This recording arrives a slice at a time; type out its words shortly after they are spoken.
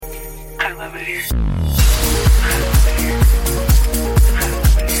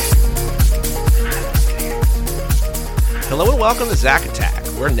Hello and welcome to Zack Attack.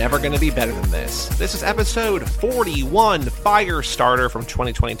 We're never going to be better than this. This is episode 41, Firestarter from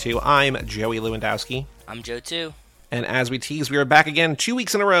 2022. I'm Joey Lewandowski. I'm Joe too. And as we tease, we are back again 2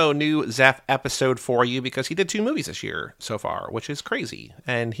 weeks in a row, new Zeph episode for you because he did 2 movies this year so far, which is crazy.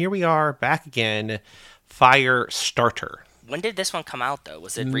 And here we are back again, Firestarter. When did this one come out though?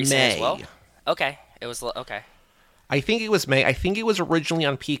 Was it recent as well? Okay. It was okay. I think it was May. I think it was originally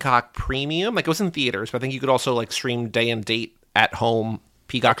on Peacock Premium. Like, it was in theaters, but I think you could also, like, stream day and date at home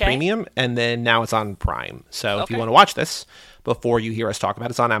Peacock Premium, and then now it's on Prime. So if you want to watch this before you hear us talk about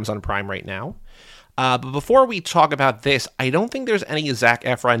it, it's on Amazon Prime right now. But before we talk about this, I don't think there's any Zac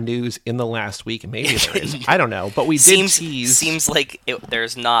Efron news in the last week. Maybe there is. I don't know. But we did tease. Seems like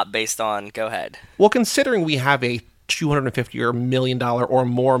there's not based on... Go ahead. Well, considering we have a $250 million or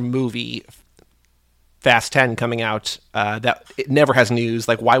more movie... Fast 10 coming out, that it never has news.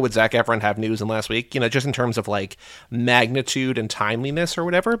 Like, why would Zac Efron have news in last week? You know, just in terms of, like, magnitude and timeliness or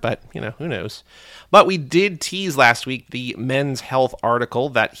whatever, but, you know, who knows? But we did tease last week the Men's Health article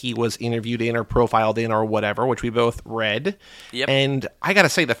that he was interviewed in or profiled in or whatever, which we both read. Yep. And I gotta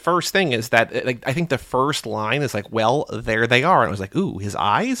say, the first thing is that, like, I think the first line is like, well, there they are. And I was like, ooh, his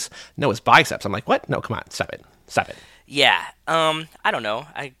eyes? No, his biceps. I'm like, what? No, come on, stop it. Yeah, I don't know.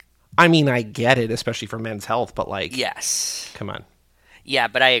 I mean, I get it, especially for Men's Health, but, like... Yes. Come on. Yeah,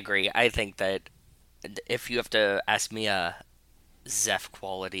 but I agree. I think that if you have to ask me a Zeph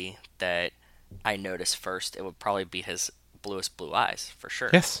quality that I noticed first, it would probably be his bluest blue eyes, for sure.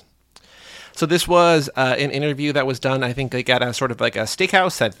 Yes. So this was an interview that was done, I think, like, at a sort of like a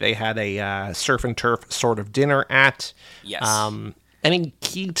steakhouse that they had a surf and turf sort of dinner at. Yes. Any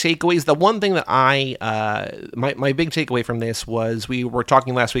key takeaways? The one thing that my big takeaway from this was we were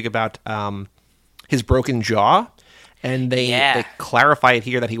talking last week about his broken jaw, and they clarify it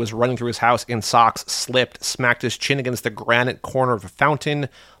here that he was running through his house in socks, slipped, smacked his chin against the granite corner of a fountain,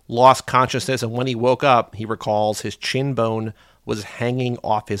 lost consciousness, and when he woke up, he recalls his chin bone was hanging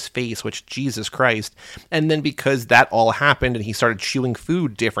off his face, which, Jesus Christ. And then because that all happened and he started chewing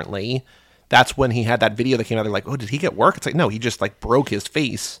food differently... That's when he had that video that came out. They're like, oh, did he get work? It's like, no, he just, like, broke his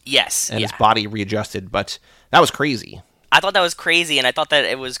face. Yes. And his body readjusted. But that was crazy. I thought that was crazy, and I thought that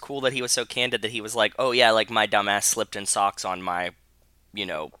it was cool that he was so candid that he was like, oh, yeah, like, my dumbass slipped in socks on my,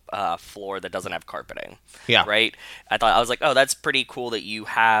 floor that doesn't have carpeting. Yeah. Right? I was like, oh, that's pretty cool that you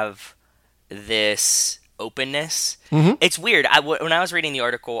have this openness. Mm-hmm. It's weird. When I was reading the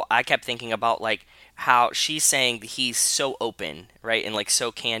article, I kept thinking about, like, how she's saying that he's so open, right, and like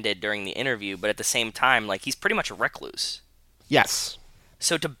so candid during the interview, but at the same time, like, he's pretty much a recluse. Yes.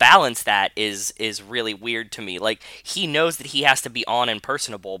 So to balance that is really weird to me. Like, he knows that he has to be on and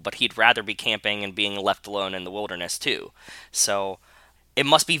personable, but he'd rather be camping and being left alone in the wilderness too. So it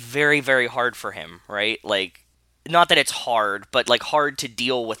must be very, very hard for him, right? Like, not that it's hard, but like hard to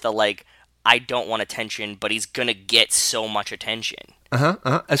deal with the, like, I don't want attention, but he's gonna get so much attention.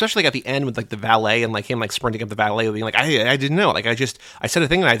 Especially like at the end with like the valet and like him like sprinting up the valet, being like, I didn't know. Like I said a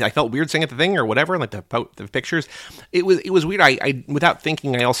thing and I felt weird saying it the thing or whatever. And like the pictures, it was weird. I without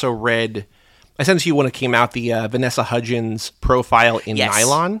thinking, I also read. I sent it to you when it came out, the Vanessa Hudgens profile in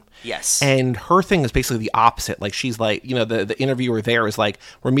Nylon. Yes. And her thing is basically the opposite. Like, she's like, the interviewer there is like,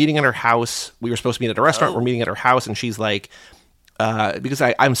 we're meeting at her house. We were supposed to meet at a restaurant. We're meeting at her house. And she's like, because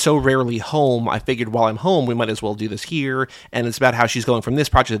I'm so rarely home, I figured while I'm home, we might as well do this here. And it's about how she's going from this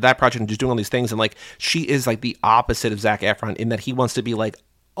project to that project and just doing all these things. And like, she is like the opposite of Zac Efron in that he wants to be like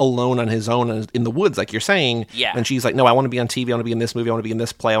alone on his own in the woods, like you're saying. Yeah. And she's like, no, I want to be on TV. I want to be in this movie. I want to be in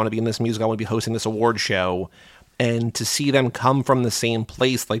this play. I want to be in this music. I want to be hosting this award show. And to see them come from the same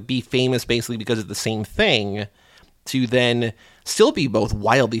place, like be famous basically because of the same thing, to then still be both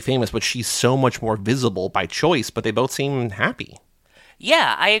wildly famous, but she's so much more visible by choice, but they both seem happy.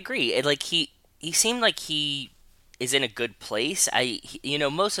 Yeah, I agree. Like he seemed like he is in a good place.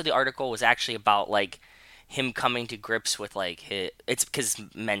 Most of the article was actually about like him coming to grips with like it's because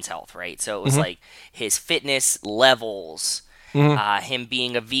Men's Health, right? So it was like his fitness levels, him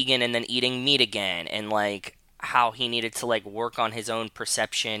being a vegan and then eating meat again, and like how he needed to like work on his own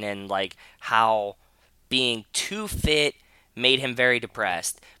perception and like how being too fit made him very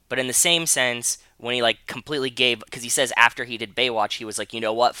depressed. But in the same sense, when he like completely gave, because he says after he did Baywatch, he was like, you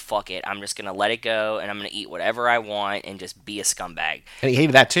know what, fuck it, I'm just gonna let it go and I'm gonna eat whatever I want and just be a scumbag. And he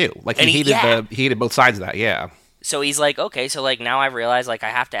hated that too. Like he hated both sides of that. Yeah. So he's like, okay, so like now I realize like I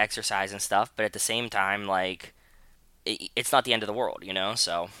have to exercise and stuff, but at the same time, like it's not the end of the world, you know.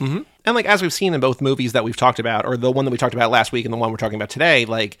 So And like as we've seen in both movies that we've talked about, or the one that we talked about last week and the one we're talking about today,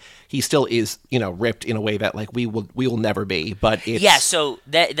 like he still is, ripped in a way that like we will never be. But it's yeah, so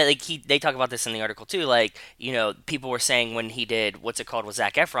that like they talk about this in the article too. Like, people were saying when he did what's it called with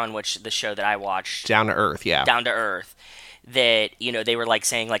Zac Efron, which the show that I watched, down to earth, yeah. Down to Earth, that they were like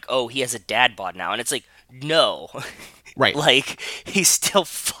saying like, oh, he has a dad bod now, and it's like, no, Right. like he's still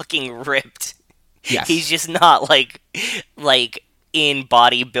fucking ripped. Yes. He's just not like in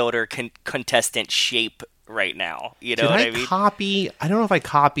bodybuilder contestant shape right now. You know Did what I I mean? I don't know if I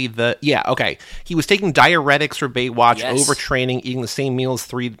copied the. Yeah, okay. He was taking diuretics for Baywatch, Yes. overtraining, eating the same meals,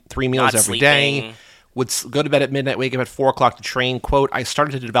 three meals Not every day. sleeping. Would go to bed at midnight, wake up at 4 o'clock to train. Quote, I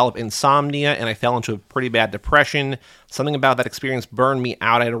started to develop insomnia and I fell into a pretty bad depression. Something about that experience burned me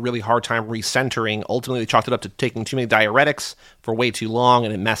out. I had a really hard time recentering. Ultimately, they chalked it up to taking too many diuretics for way too long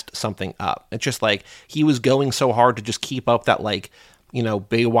and it messed something up. It's just like he was going so hard to just keep up that, like,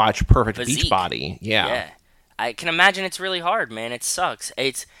 Baywatch perfect beach Physique. body. Yeah. I can imagine it's really hard, man. It sucks.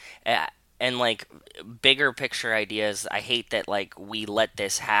 And like bigger picture ideas. I hate that like we let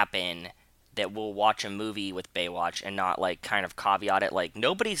this happen. That we'll watch a movie with Baywatch and not like kind of caveat it like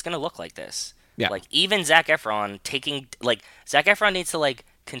nobody's gonna look like this. Yeah. Like even Zac Efron Zac Efron needs to like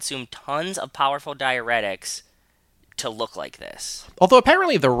consume tons of powerful diuretics to look like this. Although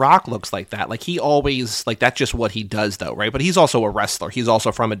apparently The Rock looks like that. Like he always, like that's just what he does though, right? But he's also a wrestler. He's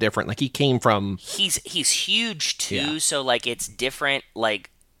also from a different, like he came from. He's huge too, Yeah. so like it's different. Like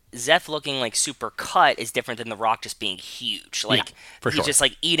Zeth looking like super cut is different than The Rock just being huge. Like for he's sure. just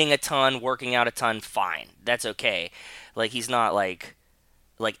like eating a ton, working out a ton, fine. That's okay. Like he's not like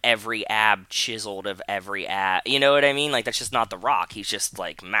every ab chiseled of every ab. You know what I mean? Like that's just not The Rock. He's just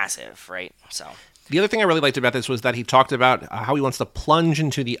like massive, right? So The other thing I really liked about this was that he talked about how he wants to plunge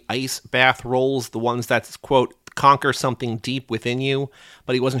into the ice bath rolls, the ones that, quote, conquer something deep within you,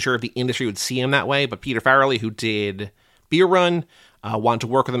 but he wasn't sure if the industry would see him that way. But Peter Farrelly, who did Beer Run, wanted to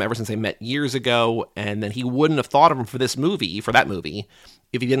work with him ever since they met years ago, and then he wouldn't have thought of him for that movie,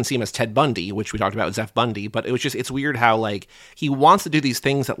 if he didn't see him as Ted Bundy, which we talked about with Zeph Bundy. But it was just, it's weird how, like, he wants to do these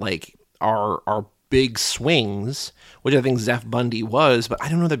things that, like, are big swings, which I think Zeph Bundy was, but I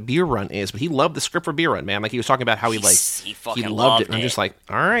don't know that Beer Run is. But he loved the script for Beer Run, man. Like, he was talking about how he fucking loved it. And I'm it. just like,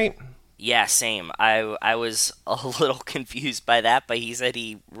 all right. yeah, same. I was a little confused by that, but he said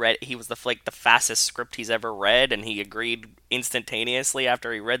he was the fastest script he's ever read, and he agreed instantaneously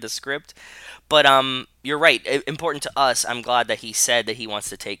after he read the script. But you're right. Important to us. I'm glad that he said that he wants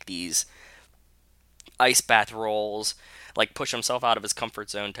to take these ice bath rolls, like push himself out of his comfort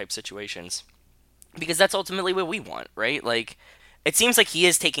zone type situations, because that's ultimately what we want, right? Like, it seems like he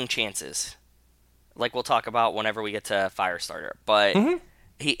is taking chances. Like we'll talk about whenever we get to Firestarter, but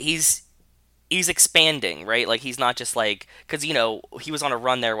he's expanding, right? Like he's not just like, because he was on a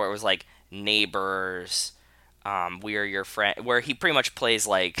run there where it was like Neighbors, We Are Your Friend, where he pretty much plays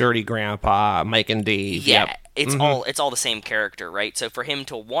like Dirty Grandpa, Mike and Dave. yeah, Yep. it's all the same character, right? So for him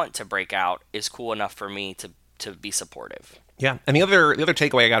to want to break out is cool enough for me to be supportive. Yeah, and the other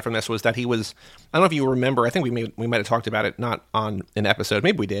takeaway I got from this was that he was, I don't know if you remember, I think we might have talked about it, not on an episode,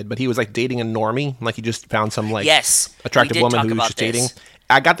 maybe we did, but he was like dating a normie, like he just found some like Yes, attractive we did woman talk who he was about just dating. this.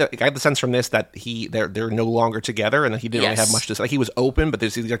 I got the sense from this that they're no longer together and that he didn't really have Yes. much to say. Like he was open, but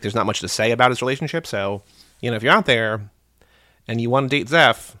there's not much to say about his relationship. So if you're out there and you want to date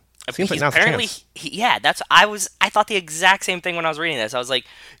Zeph, it seems like now's the Apparently, chance. I thought the exact same thing when I was reading this. I was like,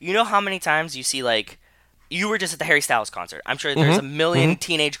 you know how many times you see like, you were just at the Harry Styles concert. I'm sure there's a million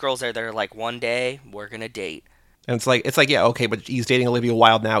teenage girls there that are like, one day we're gonna date. And it's like, yeah, okay, but he's dating Olivia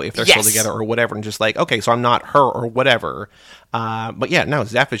Wilde now if they're still Yes. together or whatever. And just like, okay, so I'm not her or whatever. But yeah, no,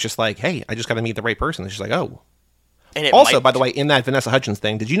 Zeph is just like, hey, I just got to meet the right person. It's just like, oh. And it Also, might- by the way, in that Vanessa Hudgens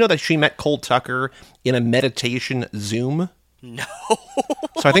thing, did you know that she met Cole Tucker in a meditation Zoom? no.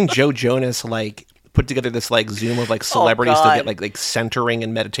 So I think Joe Jonas like put together this like Zoom of like celebrities to God. get like centering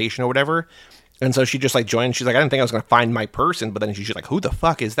and meditation or whatever. And so she just like joined. She's like, I didn't think I was going to find my person, but then she's like, who the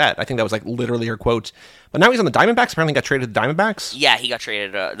fuck is that? I think that was like literally her quote. But now he's on the Diamondbacks. Apparently got traded to the Diamondbacks. Yeah, he got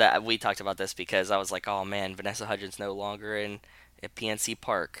traded. We talked about this because I was like, oh man, Vanessa Hudgens no longer at PNC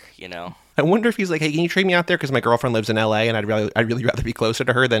Park. I wonder if he's like, hey, can you trade me out there because my girlfriend lives in LA and I'd really rather be closer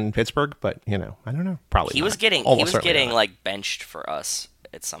to her than Pittsburgh. But I don't know. Probably He was not. getting Almost certainly not. like benched for us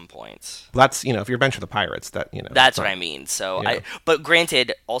at some points. Well, that's if you're benched for the Pirates, that That's what I mean. So Yeah. but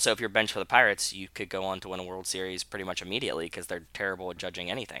granted, also if you're benched for the Pirates, you could go on to win a World Series pretty much immediately because they're terrible at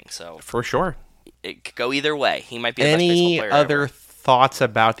judging anything. So for sure. it could go either way. He might be the Any best baseball player other ever. thoughts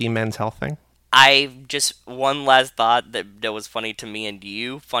about the men's health thing? I just one last thought that was funny to me and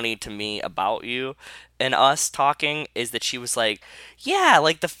you, funny to me about you and us talking is that she was like, "Yeah,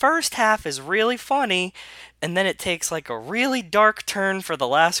 like the first half is really funny, and then it takes like a really dark turn for the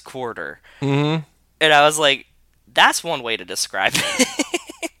last quarter." Mm-hmm. And I was like, "That's one way to describe it."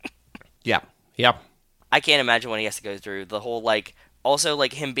 Yeah. Yeah. I can't imagine what he has to go through. The whole like also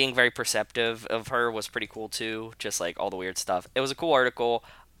like him being very perceptive of her was pretty cool too. Just like all the weird stuff. It was a cool article.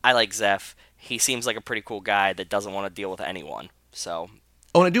 I like Zeph. He seems like a pretty cool guy that doesn't want to deal with anyone. So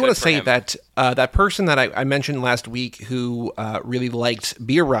Oh, and I do good want to for say him. that that person that I mentioned last week who really liked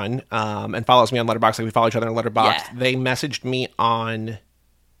Beer Run and follows me on Letterboxd, like we follow each other on Letterboxd, Yeah. they messaged me on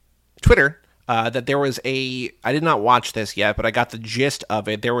Twitter that there was I did not watch this yet, but I got the gist of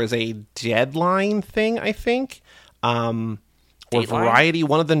it. There was a Deadline thing, I think, or Dateline? Variety.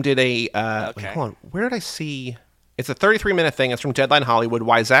 One of them did a. Okay. Wait, hold on. Where did I see? It's a 33-minute thing. It's from Deadline Hollywood.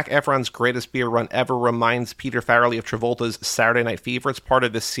 Why Zac Efron's greatest beer run ever reminds Peter Farrelly of Travolta's Saturday Night Fever. It's part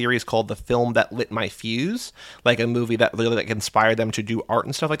of this series called The Film That Lit My Fuse, like a movie that really like inspired them to do art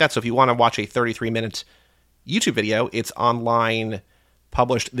and stuff like that. So if you want to watch a 33-minute YouTube video, it's online,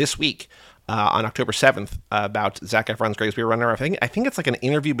 published this week on October 7th about Zac Efron's greatest beer runner. I think it's like an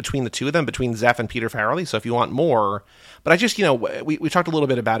interview between the two of them, between Zeph and Peter Farrelly. So if you want more, but I just, we talked a little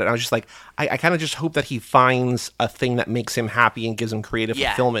bit about it. And I was just like, I kind of just hope that he finds a thing that makes him happy and gives him creative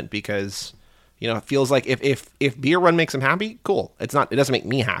Yeah. fulfillment because, it feels like if Beer Run makes him happy, cool. It doesn't make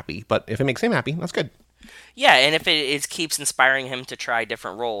me happy, but if it makes him happy, that's good. Yeah, and if it keeps inspiring him to try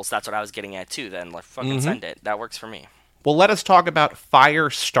different roles, that's what I was getting at too. Then like fucking send it. That works for me. Well, let us talk about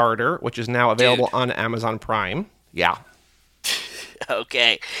Firestarter, which is now available Dude. on Amazon Prime. Yeah.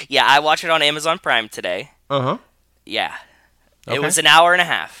 Okay. Yeah, I watched it on Amazon Prime today. Uh-huh. Yeah. Okay. It was an hour and a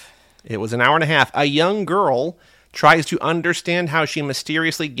half. It was an hour and a half. A young girl tries to understand how she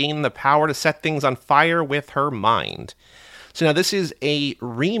mysteriously gained the power to set things on fire with her mind. So now this is a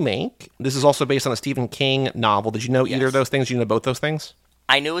remake. This is also based on a Stephen King novel. Did you know either of those things? Did you know both those things?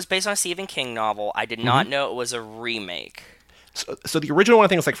 I knew it was based on a Stephen King novel. I did not know it was a remake. So the original one I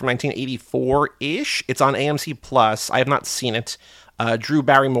think is like from 1984-ish. It's on AMC Plus. I have not seen it. Drew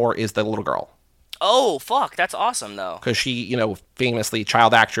Barrymore is the little girl. Oh, fuck. That's awesome, though. Because she, famously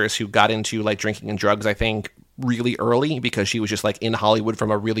child actress who got into like drinking and drugs, I think, really early because she was just like in Hollywood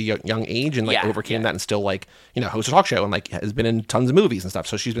from a really young age and like Yeah, overcame that and still like, hosts a talk show and like has been in tons of movies and stuff.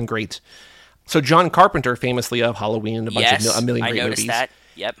 So she's been great. So John Carpenter, famously of Halloween and a million I great noticed movies, that.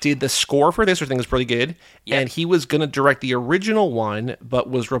 Yep. did the score for this, which I think is pretty good. Yep. And he was going to direct the original one, but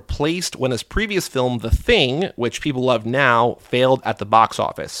was replaced when his previous film, The Thing, which people love now, failed at the box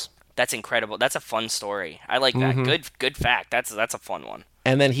office. That's incredible. That's a fun story. I like that. Good fact. That's a fun one.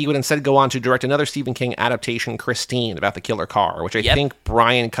 And then he would instead go on to direct another Stephen King adaptation, Christine, about the killer car, which I Yep. think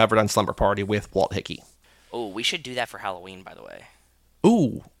Brian covered on Slumber Party with Walt Hickey. Oh, we should do that for Halloween, by the way.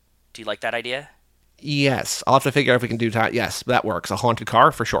 Ooh, Do you like that idea? yes. I'll have to figure out if we can do that. Yes, that works. A haunted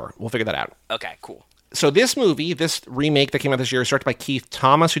car, for sure. We'll figure that out. Okay, cool. So this movie, this remake that came out this year, is directed by Keith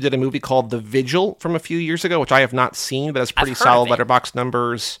Thomas, who did a movie called The Vigil from a few years ago, which I have not seen, but has pretty I've heard solid of it. letterbox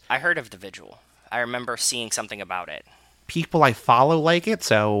numbers. I heard of The Vigil. I remember seeing something about it. People I follow like it,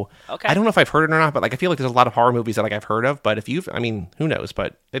 so Okay. I don't know if I've heard it or not, but like I feel like there's a lot of horror movies that like I've heard of, but if you've, who knows,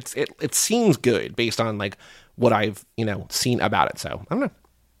 but it seems good based on like what I've, seen about it, so I don't know.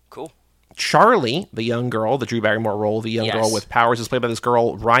 Cool. Charlie, the young girl, the Drew Barrymore role, the young Yes. girl with powers, is played by this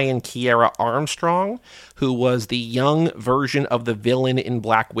girl, Ryan Kiera Armstrong, who was the young version of the villain in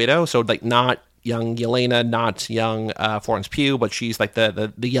Black Widow. So, like, not young Yelena, not young Florence Pugh, but she's like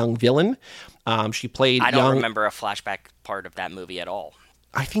the young villain. She played I don't young. remember a flashback part of that movie at all.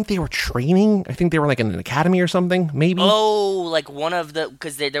 I think they were training. I think they were like in an academy or something, maybe. Oh, like one of the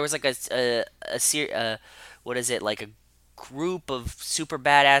because there was like what is it, like a group of super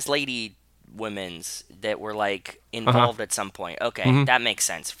badass lady women's that were like involved at some point. Okay, that makes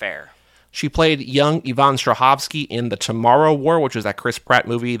sense. Fair. She played young Yvonne Strahovski in The Tomorrow War, which was that Chris Pratt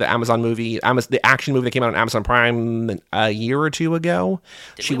movie, the Amazon movie, the action movie that came out on Amazon Prime a year or two ago.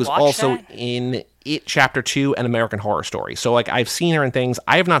 She we was watch also that? in It Chapter 2 and American Horror Story. So like I've seen her in things.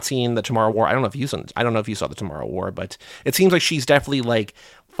 I have not seen The Tomorrow War. I don't know if you saw The Tomorrow War, but it seems like she's definitely like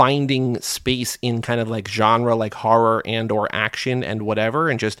finding space in kind of like genre like horror and or action and whatever,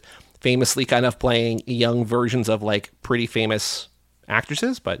 and just famously kind of playing young versions of like pretty famous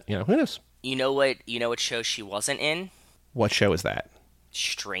actresses, but who knows? You know what show she wasn't in? What show is that?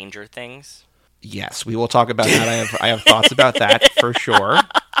 Stranger Things. Yes, we will talk about that. I have thoughts about that for sure.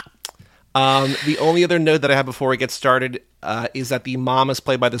 The only other note that I have before we get started, is that the mom is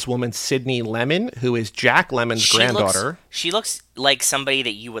played by this woman, Sydney Lemon, who is Jack Lemon's granddaughter. She looks like somebody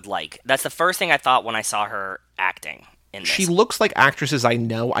that you would like. That's the first thing I thought when I saw her acting in this. She looks like actresses I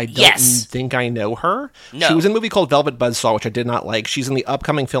know. I don't think I know her. No. She was in a movie called Velvet Buzzsaw, which I did not like. She's in the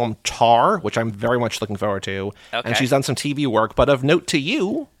upcoming film Tar, which I'm very much looking forward to. Okay. And she's done some TV work. But of note to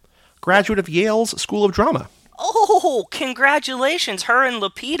you, graduate of Yale's School of Drama. Oh, congratulations, her and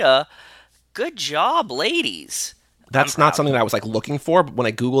Lupita. Good job, ladies. That's not something that I was like looking for, but when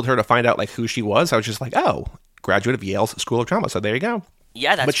I Googled her to find out like who she was, I was just like, oh, graduate of Yale's School of Drama. So there you go.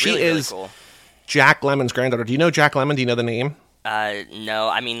 Yeah, that's but she really is cool. Jack Lemon's granddaughter. Do you know Jack Lemmon? Do you know the name? No,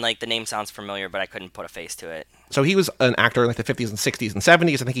 I mean, like, the name sounds familiar, but I couldn't put a face to it. So he was an actor in like the 50s and 60s and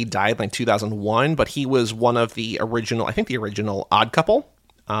 70s. I think he died in like 2001, but he was one of the original, I think the original Odd Couple.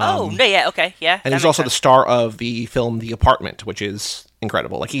 Yeah, okay, yeah. And he's also the star of the film The Apartment, which is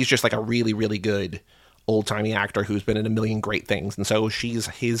incredible. Like, he's just like a really, really good old-timey actor who's been in a million great things. And so she's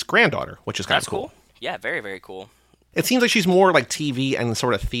his granddaughter, which is kind of cool. Yeah, very, very cool. It seems like she's more like TV and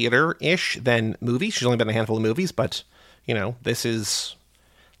sort of theater-ish than movies. She's only been in a handful of movies, but, you know, this is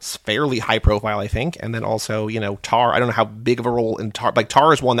fairly high profile, I think. And then also, you know, Tar. I don't know how big of a role in Tar. Like,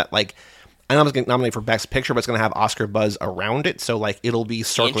 Tar is one that, like, I know it's going to nominate for Best Picture, but it's going to have Oscar buzz around it. So, like, it'll be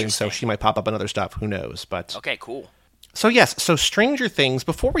circling, so she might pop up in other stuff. Who knows? But okay, cool. So, yes. So, Stranger Things.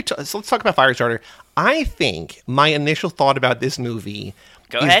 Before we... so, let's talk about Firestarter. I think my initial thought about this movie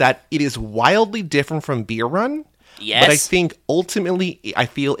is that it is wildly different from Beer Run. Yes. But I think ultimately I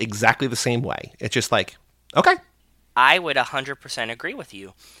feel exactly the same way. It's just like, okay. I would 100% agree with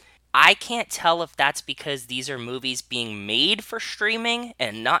you. I can't tell if that's because these are movies being made for streaming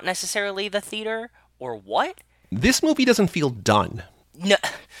and not necessarily the theater, or what. This movie doesn't feel done. No.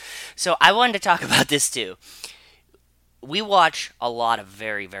 So I wanted to talk about this too. We watch a lot of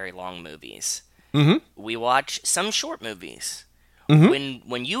very, very long movies. Mm-hmm. We watch some short movies. Mm-hmm.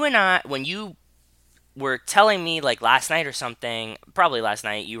 When you were telling me, like, last night or something, probably last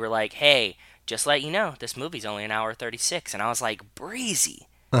night, you were like, hey, just let you know, this movie's only an hour 36. And I was like, breezy.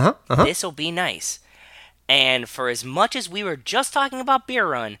 This'll be nice. And for as much as we were just talking about Beer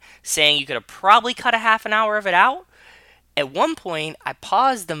Run, saying you could have probably cut a half an hour of it out, at one point, I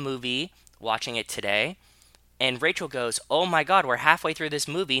paused the movie, watching it today, and Rachel goes, oh my god, we're halfway through this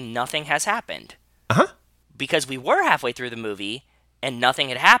movie, nothing has happened. Because we were halfway through the movie, and nothing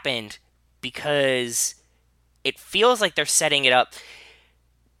had happened, because it feels like they're setting it up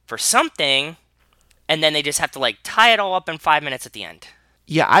for something, and then they just have to, like, tie it all up in 5 minutes at the end.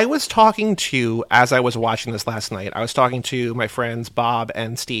 Yeah, I was talking to, as I was watching this last night, I was talking to my friends Bob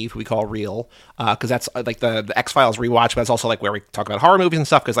and Steve, who we call Real, because that's like the X-Files rewatch, but it's also like where we talk about horror movies and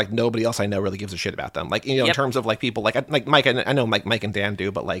stuff, because like nobody else I know really gives a shit about them. Like, you know, in terms of like people, like Mike, I know Mike and Dan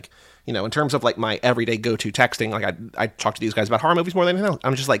do, but like, you know, in terms of like my everyday go-to texting, like I talk to these guys about horror movies more than anything else.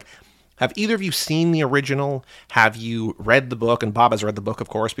 I'm just like, have either of you seen the original? Have you read the book? And Bob has read the book, of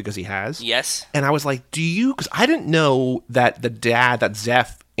course, because he has. Yes. And I was like, do you? Because I didn't know that the dad, that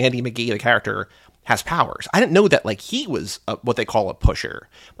Zeph, Andy McGee, the character, has powers. I didn't know that, like, he was what they call a pusher.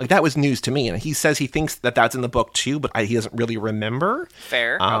 Like, that was news to me. And he says he thinks that that's in the book, too, but he doesn't really remember.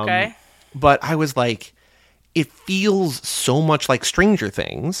 Fair, okay. But I was like, it feels so much like Stranger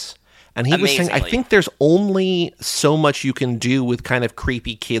Things. And he was saying, I think there's only so much you can do with kind of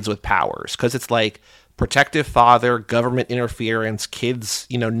creepy kids with powers. Because it's like protective father, government interference, kids,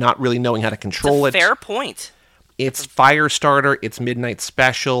 you know, not really knowing how to control it. Fair point. It's Firestarter, it's Midnight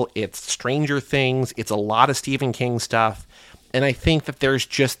Special, it's Stranger Things, it's a lot of Stephen King stuff. And I think that there's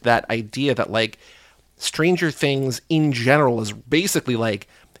just that idea that, like, Stranger Things in general is basically like,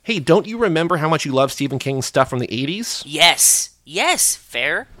 hey, don't you remember how much you love Stephen King's stuff from the 80s? Yes,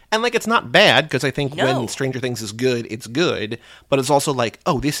 fair. And, like, it's not bad, because I think when Stranger Things is good, it's good. But it's also like,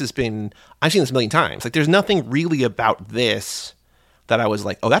 oh, I've seen this a million times. Like, there's nothing really about this that I was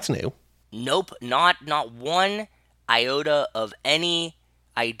like, oh, that's new. Nope, not one iota of any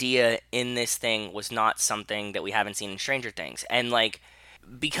idea in this thing was not something that we haven't seen in Stranger Things. And, like,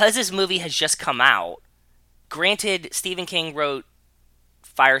 because this movie has just come out, granted, Stephen King wrote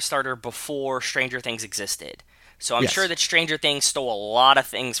Firestarter before Stranger Things existed. So I'm sure that Stranger Things stole a lot of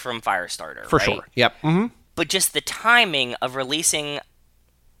things from Firestarter, For sure, yep. Mm-hmm. But just the timing of releasing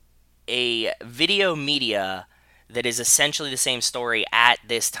a video media that is essentially the same story at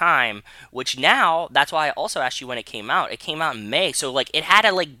this time, which now, that's why I also asked you when it came out. It came out in May, so, like, it had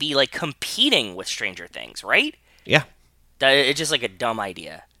to, like, be, like, competing with Stranger Things, right? Yeah. It's just, like, a dumb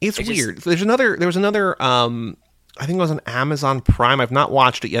idea. It's weird. There was another, I think it was on Amazon Prime. I've not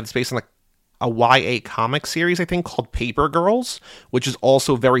watched it yet. It's based on a a YA comic series, I think, called Paper Girls, which is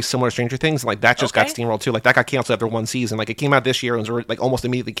also very similar to Stranger Things. Like, that just got steamrolled, too. Like, that got canceled after one season. Like, it came out this year and was, like, almost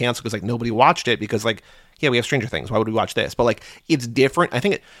immediately canceled because, like, nobody watched it because, like, yeah, we have Stranger Things. Why would we watch this? But, like, it's different. I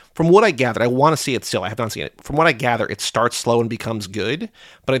think, from what I gathered, I want to see it still. I have not seen it. From what I gather, it starts slow and becomes good.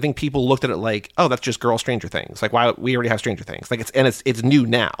 But I think people looked at it like, oh, that's just girl Stranger Things. Like, why we already have Stranger Things. Like, it's new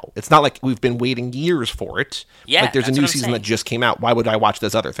now. It's not like we've been waiting years for it. Yeah, like, there's a new season that just came out. Why would I watch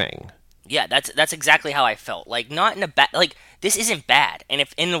this other thing? Yeah, that's exactly how I felt. Like, not in a bad, like, this isn't bad. And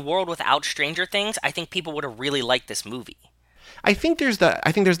if in the world without Stranger Things, I think people would have really liked this movie. I think there's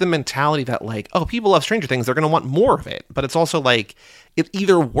the mentality that, like, oh, people love Stranger Things, they're going to want more of it. But it's also like, it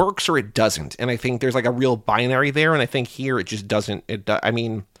either works or it doesn't. And I think there's like a real binary there. And I think here it just doesn't. I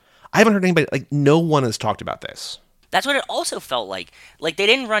mean, I haven't heard anybody, like, no one has talked about this. That's what it also felt like. Like, they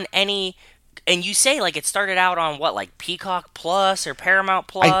didn't run any. And you say, like, it started out on what, like Peacock Plus or Paramount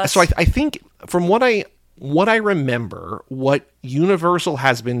Plus? I think from what I remember, what Universal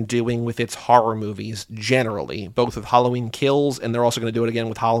has been doing with its horror movies generally, both with Halloween Kills, and they're also going to do it again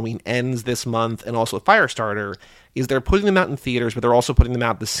with Halloween Ends this month, and also with Firestarter, is they're putting them out in theaters, but they're also putting them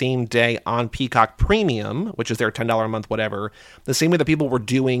out the same day on Peacock Premium, which is their $10 a month whatever, the same way that people were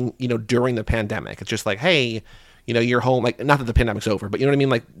doing, during the pandemic. It's just like, hey, you're home, like, not that the pandemic's over, but you know what I mean?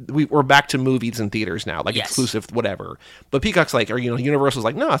 Like, we're back to movies in theaters now, like, yes. Exclusive, whatever. But Peacock's like, or, Universal's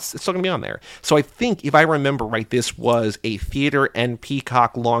like, no, it's still gonna be on there. So I think, if I remember right, this was a theater and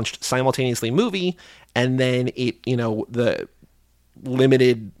Peacock launched simultaneously movie, and then it, the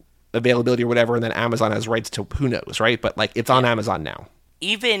limited availability or whatever, and then Amazon has rights to who knows, right? But, like, it's on Amazon now.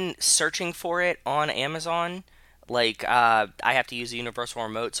 Even searching for it on Amazon, like, I have to use the Universal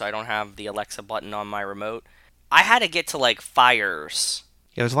remote, so I don't have the Alexa button on my remote. I had to get to, like, fires.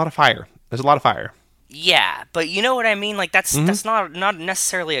 Yeah, there's a lot of fire. Yeah, but you know what I mean? Like, that's not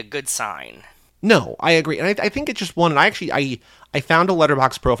necessarily a good sign. No, I agree. And I think it's just one, and I found a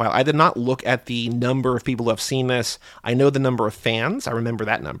Letterboxd profile. I did not look at the number of people who have seen this. I know the number of fans. I remember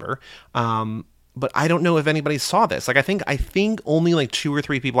that number. But I don't know if anybody saw this. Like, I think only, like, 2 or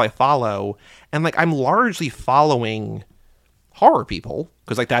 3 people I follow, and, like, I'm largely following horror people,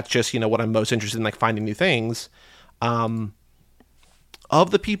 because, like, that's just, what I'm most interested in, like, finding new things.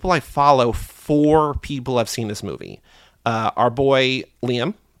 Of the people I follow, 4 people have seen this movie. Our boy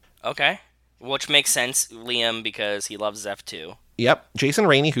Liam. Okay. Which makes sense, Liam, because he loves Zeph too. Yep. Jason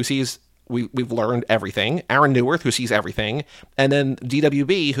Rainey, who sees, we've learned everything. Aaron Newworth, who sees everything. And then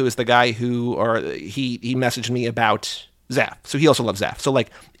DWB, who is the guy who, he messaged me about Zeph. So he also loves Zeph. So, like,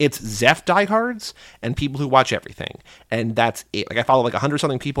 it's Zeph diehards and people who watch everything. And that's it. Like, I follow, like,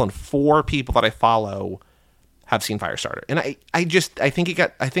 100-something people, and 4 people that I follow have seen Firestarter. And I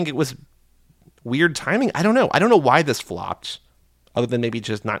think it was weird timing. I don't know. I don't know why this flopped, other than maybe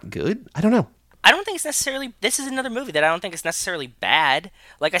just not good. I don't know. I don't think it's necessarily, this is another movie that I don't think is necessarily bad.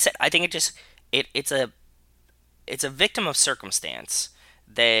 Like I said, I think it's a victim of circumstance.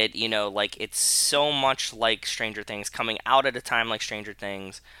 That, like, it's so much like Stranger Things, coming out at a time like Stranger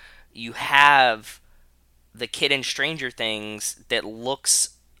Things. You have the kid in Stranger Things that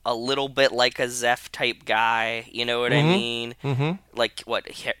looks a little bit like a Zeph type guy, you know what I mean? Mm-hmm. Like, what,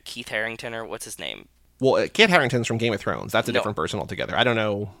 Keith Harington, or what's his name? Well, Kit Harington's from Game of Thrones. That's a different person altogether. I don't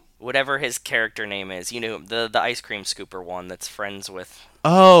know. Whatever his character name is, the ice cream scooper one that's friends with...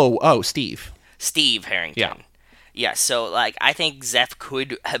 Oh, Steve. Steve Harrington. Yeah. Yeah, so, like, I think Zeph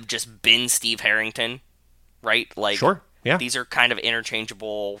could have just been Steve Harrington, right? Like, sure, yeah. These are kind of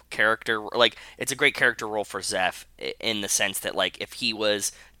interchangeable character... Like, it's a great character role for Zeph in the sense that, like, if he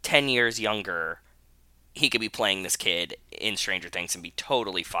was 10 years younger, he could be playing this kid in Stranger Things and be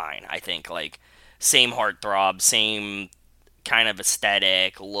totally fine, I think. Like, same heartthrob, same kind of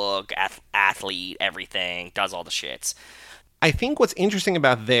aesthetic, look, athlete, everything, does all the shits. I think what's interesting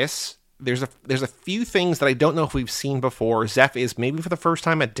about this... There's a few things that I don't know if we've seen before. Zeph is maybe for the first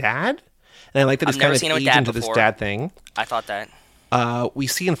time a dad, and I like that he's kind of aged into this dad thing. I thought that. We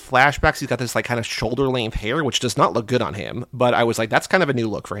see in flashbacks he's got this, like, kind of shoulder length hair, which does not look good on him. But I was like, that's kind of a new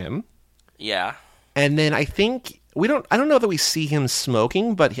look for him. Yeah. And then I think I don't know that we see him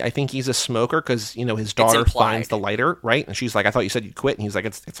smoking, but I think he's a smoker because his daughter finds the lighter, right? And she's like, I thought you said you'd quit, and he's like,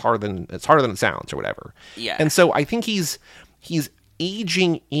 it's harder than it sounds, or whatever. Yeah. And so I think he's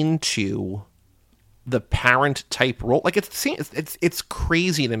aging into the parent type role. Like, it's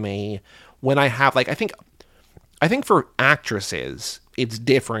crazy to me when I have, like, I think for actresses, it's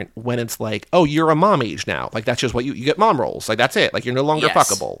different when it's like, oh, you're a mom age now. Like, that's just what you get mom roles. Like, that's it. Like, you're no longer Yes.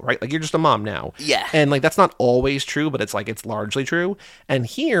 fuckable, right? Like, you're just a mom now. Yeah. And, like, that's not always true, but it's like, it's largely true. And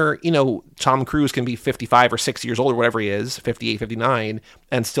here, Tom Cruise can be 55 or 60 years old or whatever he is, 58, 59,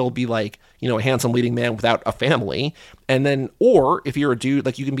 and still be like, a handsome leading man without a family. And then, or if you're a dude,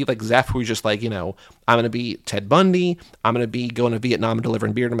 like, you can be like Zeph, who's just like, I'm going to be Ted Bundy. I'm going to be going to Vietnam and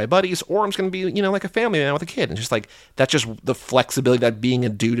delivering beer to my buddies, or I'm just going to be, like a family man with a kid. And just like, that's just the flexibility that being a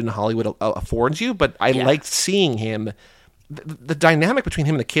dude in Hollywood affords you. But I liked seeing him. The dynamic between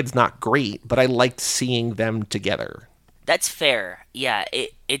him and the kid's not great, but I liked seeing them together. That's fair. Yeah,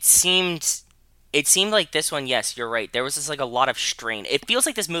 it seemed like this one. Yes, you're right. There was just like a lot of strain. It feels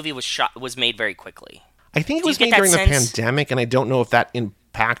like this movie was made very quickly. I think it Do you was get made that during the sense? pandemic, and I don't know if that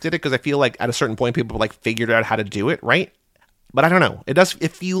impacted it, because I feel like at a certain point people like figured out how to do it, right? But I don't know.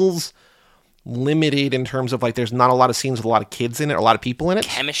 It feels limited in terms of like there's not a lot of scenes with a lot of kids in it, or a lot of people in it.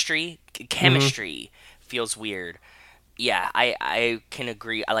 Chemistry feels weird. Yeah, I can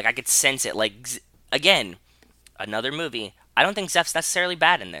agree. I could sense it. Like again, another movie. I don't think Zeph's necessarily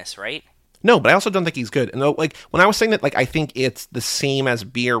bad in this, right? No, but I also don't think he's good. And like when I was saying that, like I think it's the same as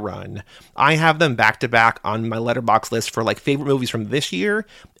Beer Run. I have them back to back on my letterbox list for like favorite movies from this year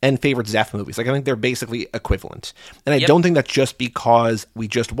and favorite Zeph movies. Like I think they're basically equivalent. And I don't think that's just because we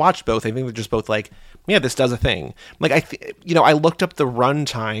just watched both. I think they're just both like, yeah, this does a thing. Like I looked up the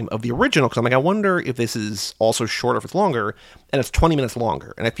runtime of the original because I'm like, I wonder if this is also shorter, if it's longer, and it's 20 minutes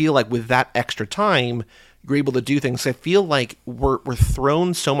longer. And I feel like with that extra time, you're able to do things. I feel like we're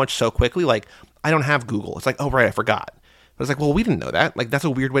thrown so much so quickly. Like, I don't have Google. It's like, oh, right, I forgot. But it's like, well, we didn't know that. Like, that's a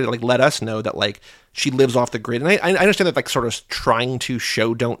weird way to, like, let us know that, like, she lives off the grid. And I understand that, like, sort of trying to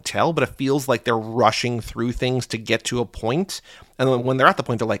show, don't tell, but it feels like they're rushing through things to get to a point. And then when they're at the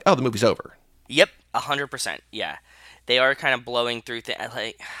point, they're like, oh, the movie's over. Yep, 100%. Yeah. They are kind of blowing through things.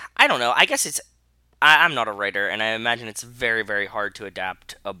 Like, I don't know. I guess it's... I'm not a writer, and I imagine it's very, very hard to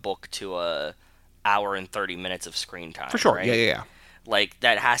adapt a book to a hour and 30 minutes of screen time. For sure. Right? Yeah. Like,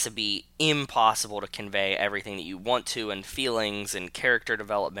 that has to be impossible to convey everything that you want to, and feelings and character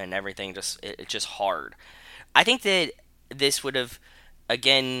development and everything. It's just hard. I think that this would have,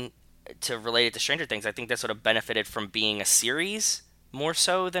 again, to relate it to Stranger Things, I think this would have benefited from being a series more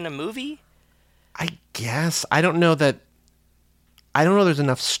so than a movie. I guess. I don't know there's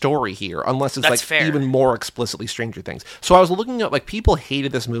enough story here, unless it's That's fair. Even more explicitly Stranger Things. So I was looking at, like, people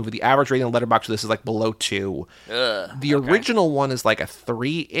hated this movie. The average rating on Letterboxd for this is, like, below 2. The original one is, like, a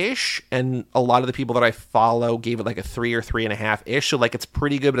 3-ish, and a lot of the people that I follow gave it, like, a 3 or 3.5-ish, so, like, it's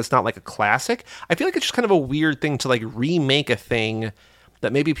pretty good, but it's not, like, a classic. I feel like it's just kind of a weird thing to, like, remake a thing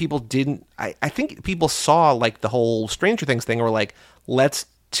that maybe people didn't... I think people saw, like, the whole Stranger Things thing, and were like, let's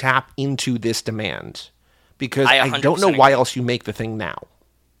tap into this demand. Because I don't know why else you make the thing now.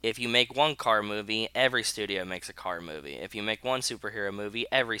 If you make one car movie, every studio makes a car movie. If you make one superhero movie,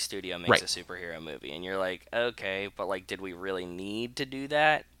 every studio makes a superhero movie. And you're like, okay, but like, did we really need to do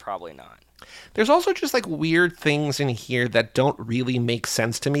that? Probably not. There's also just like weird things in here that don't really make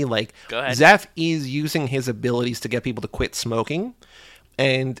sense to me. Like, Go ahead. Zeph is using his abilities to get people to quit smoking.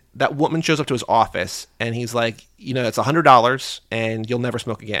 And that woman shows up to his office and he's like, it's $100 and you'll never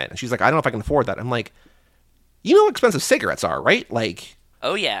smoke again. And she's like, I don't know if I can afford that. I'm like, you know how expensive cigarettes are, right? Like,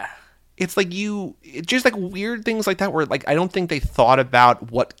 oh yeah, it's like it's just like weird things like that where like I don't think they thought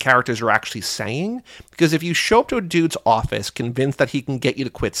about what characters are actually saying, because if you show up to a dude's office convinced that he can get you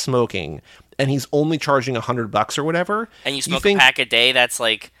to quit smoking and he's only charging $100 or whatever, and you smoke a pack a day, that's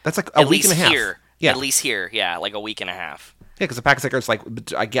like a week and a half. Here, yeah, at least here, yeah, like a week and a half. Yeah, because a pack of cigarettes, like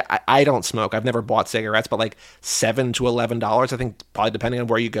I don't smoke. I've never bought cigarettes, but like $7 to $11, I think, probably depending on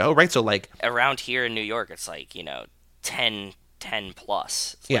where you go, right? So like around here in New York, it's like 10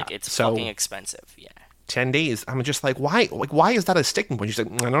 plus. It's fucking expensive. Yeah, 10 days. I'm just like, why? Like, why is that a sticking point? She's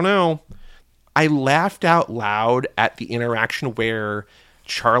like, I don't know. I laughed out loud at the interaction where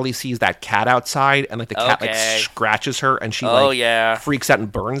Charlie sees that cat outside and like the cat like scratches her and she freaks out and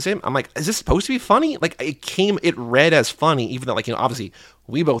burns him. I'm like, is this supposed to be funny? Like it read as funny, even though like, obviously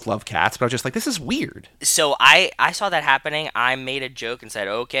we both love cats, but I was just like, this is weird. So I saw that happening. I made a joke and said,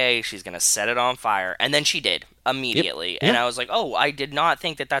 okay, she's going to set it on fire. And then she did immediately. Yep. And I was like, oh, I did not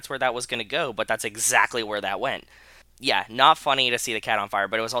think that that's where that was going to go, but that's exactly where that went. Yeah, not funny to see the cat on fire,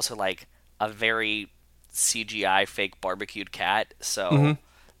 but it was also like a very CGI fake barbecued cat, so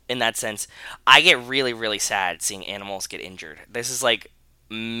in that sense I get really, really sad seeing animals get injured. This is like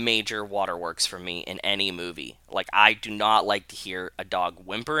major waterworks for me in any movie. Like, I do not like to hear a dog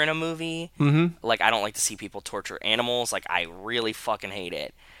whimper in a movie. Like, I don't like to see people torture animals. Like, I really fucking hate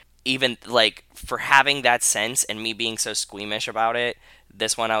it. even like for having that sense and me being so squeamish about it,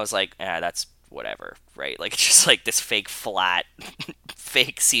 this one I was like, that's whatever, right? Like it's just like this fake flat,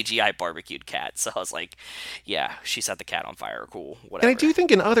 fake CGI barbecued cat. So I was like, yeah, she set the cat on fire. Cool, And I whatever. do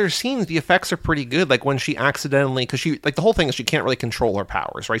think in other scenes the effects are pretty good. Like when she accidentally, because she like the whole thing is she can't really control her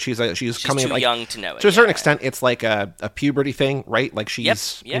powers, right? She's She's coming too like young to know it. to a certain Yeah. extent. It's like a puberty thing, right? Like Yep.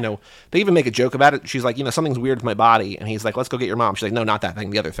 she's Yeah. they even make a joke about it. She's like something's weird with my body, and he's like let's go get your mom. She's like no, not that thing,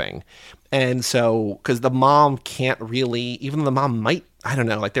 the other thing. And so because the mom can't really, even though the mom might. I don't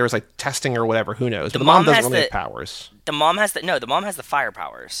know. Like there was like testing or whatever. Who knows? But the mom doesn't really have powers. The mom has the no. The mom has the fire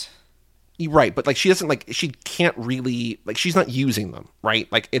powers. Right, but like she doesn't like she can't really like she's not using them, right?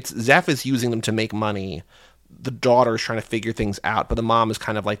 Like it's Zeph is using them to make money. The daughter's trying to figure things out, but the mom is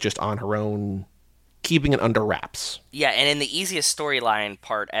kind of like just on her own, keeping it under wraps. Yeah, and in the easiest storyline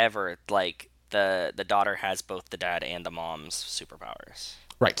part ever, like the daughter has both the dad and the mom's superpowers.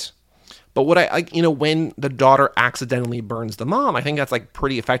 Right. But what I when the daughter accidentally burns the mom, I think that's like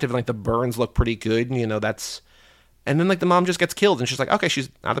pretty effective and like the burns look pretty good, and that's and then like the mom just gets killed and she's like, okay, she's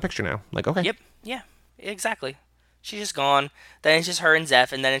out of the picture now. Like, okay. Yep. Yeah. Exactly. She's just gone. Then it's just her and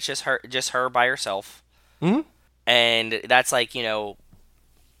Zeph, and then it's just her by herself. Hmm. And that's like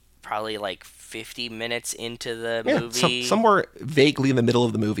probably like 50 minutes into the Yeah, movie. somewhere vaguely in the middle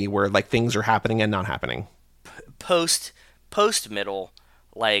of the movie where like things are happening and not happening. Post middle,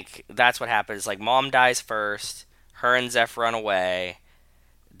 like that's what happens. Like mom dies first. Her and Zeph run away.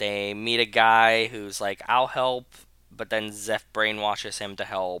 They meet a guy who's like, "I'll help," but then Zeph brainwashes him to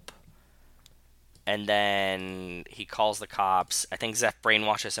help. And then he calls the cops. I think Zeph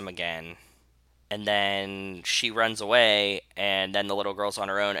brainwashes him again. And then she runs away, and then the little girl's on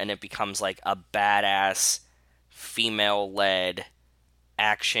her own, and it becomes like a badass female-led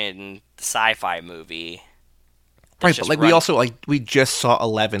action sci-fi movie. Right, but like we just saw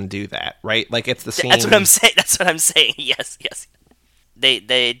 11 do that, right? Like it's the same. That's what I'm saying. That's what I'm saying. Yes, yes.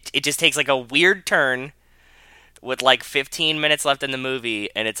 It just takes like a weird turn with like 15 minutes left in the movie,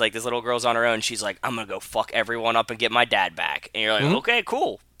 and it's like this little girl's on her own. She's like, "I'm gonna go fuck everyone up and get my dad back," and you're like, "Okay,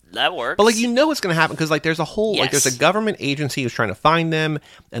 cool, that works." But like what's going to happen because like there's a whole like there's Yes. a government agency who's trying to find them,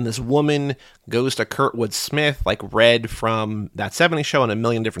 and this woman goes to Kurtwood Smith, like Red from that '70s show and a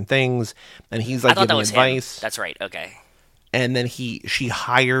million different things, and he's I like thought that giving was advice. him. That's right. Okay. And then she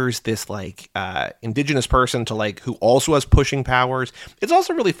hires this like indigenous person to like who also has pushing powers. It's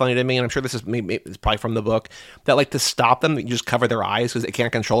also really funny to me, and I'm sure this is maybe it's probably from the book that like to stop them, you just cover their eyes because they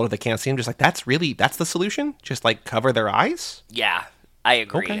can't control it, they can't see them. Just like that's the solution. Just like cover their eyes. Yeah, I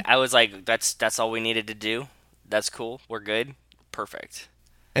agree. Okay. I was like, that's all we needed to do. That's cool. We're good. Perfect.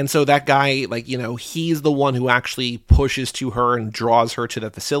 And so that guy, like, he's the one who actually pushes to her and draws her to the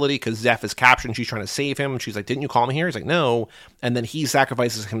facility because Zeph is captured and she's trying to save him. And she's like, didn't you call me here? He's like, no. And then he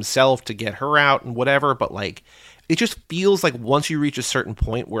sacrifices himself to get her out and whatever. But, like, it just feels like once you reach a certain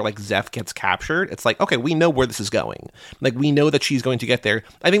point where, like, Zeph gets captured, it's like, okay, we know where this is going. Like, we know that she's going to get there.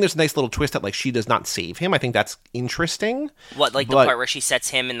 I think there's a nice little twist that, like, she does not save him. I think that's interesting. What, like the part where she sets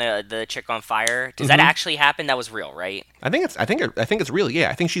him and the chick on fire? Does that actually happen? That was real, right? I think it's real. Yeah,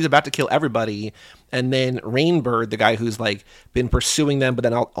 I think she's about to kill everybody, and then Rainbird, the guy who's like been pursuing them, but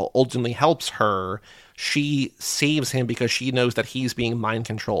then ultimately helps her. She saves him because she knows that he's being mind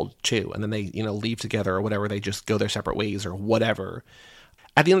controlled too, and then they leave together or whatever. They just go their separate ways or whatever.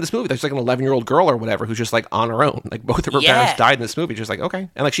 At the end of this movie, there's like an 11-year-old girl or whatever who's just like on her own. Like both of her parents died in this movie. She's like, okay,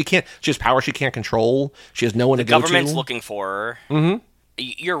 and like she has power she can't control. She has no one to go to. The government's looking for her. Mm-hmm.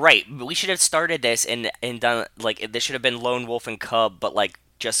 You're right. We should have started this and done like this should have been Lone Wolf and Cub, but like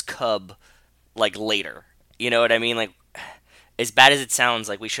just Cub, like later. You know what I mean? Like as bad as it sounds,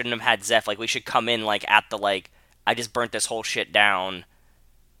 like we shouldn't have had Zeph. Like we should come in like at the like I just burnt this whole shit down.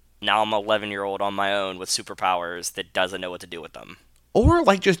 Now I'm an 11-year-old on my own with superpowers that doesn't know what to do with them. Or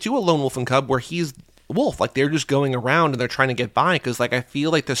like just do a Lone Wolf and Cub where he's Wolf, like they're just going around and they're trying to get by because like I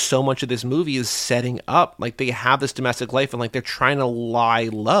feel like there's so much of this movie is setting up like they have this domestic life and like they're trying to lie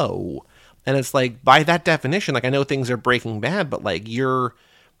low, and it's like by that definition, like I know things are Breaking Bad, but like you're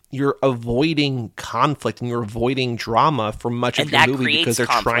avoiding conflict and you're avoiding drama for much of your movie because they're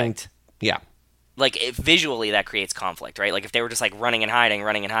trying to, yeah. Like visually that creates conflict, right? Like if they were just like running and hiding,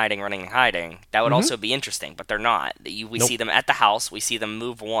 that would also be interesting, but they're not. We see them at the house, we see them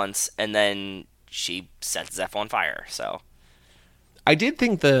move once, and then she sets Zeph on fire. So I did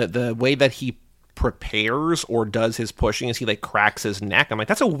think the way that he prepares or does his pushing is he like cracks his neck. I'm like,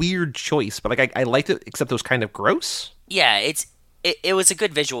 that's a weird choice, but like I liked it, except it was kind of gross. Yeah, it was a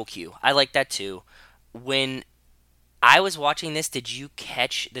good visual cue. I like that too. When I was watching this, did you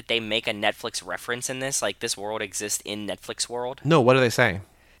catch that they make a Netflix reference in this? Like this world exists in Netflix world? No, what do they say?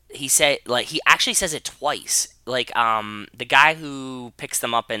 he said, like, he actually says it twice. Like, the guy who picks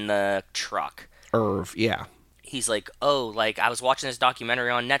them up in the truck, Irv, yeah. he's like, oh, like, I was watching this documentary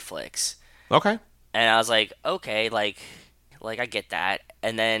on Netflix. Okay. And I was like, okay, like I get that.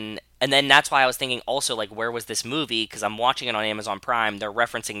 And then that's why I was thinking also, like, where was this movie? Because I'm watching it on Amazon Prime. They're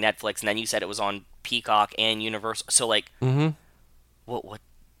referencing Netflix, and then you said it was on Peacock and Universal. So, like, what,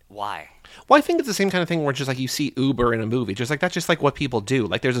 why? Well, I think it's the same kind of thing where just like you see Uber in a movie, just like that's just like what people do.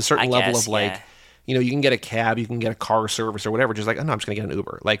 Like there's a certain level guess, of like, yeah. you can get a cab, you can get a car service or whatever. Just like, oh no, I'm just gonna get an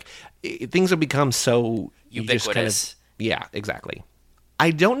Uber. Like things have become so you just kind of, Ubiquitous. yeah, exactly. I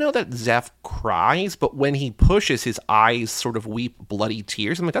don't know that Zeph cries, but when he pushes, his eyes sort of weep bloody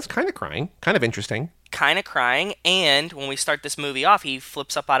tears. I'm like, that's kind of crying, kind of interesting. Kind of crying, and when we start this movie off, he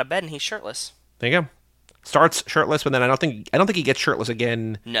flips up out of bed and he's shirtless. There you go. Starts shirtless, but then I don't think he gets shirtless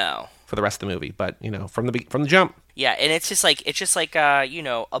again No. for the rest of the movie. But from the jump, Yeah, and it's just like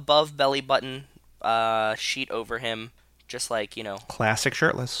above belly button, sheet over him, just like classic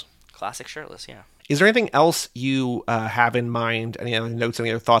shirtless. classic shirtless. Yeah. Is there anything else you have in mind? Any other notes, any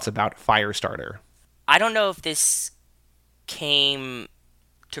other thoughts about Firestarter? I don't know if this came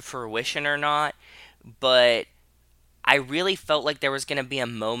to fruition or not, but I really felt like there was gonna be a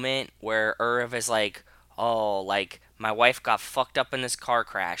moment where Irv is like, "Oh, like my wife got fucked up in this car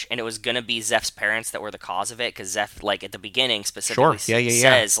crash," and it was gonna be Zeph's parents that were the cause of it, because Zeph, like at the beginning, specifically Sure. Yeah.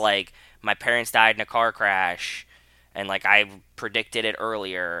 says like, "My parents died in a car crash," and like I predicted it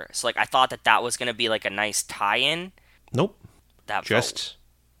earlier. So like I thought that was gonna be like a nice tie-in. Nope. That Just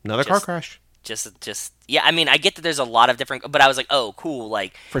another car just- crash. just yeah, I mean, I get that there's a lot of different, but I was like, oh cool,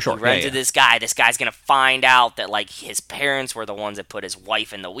 like For sure, he runs yeah, into yeah. this guy's gonna find out that like his parents were the ones that put his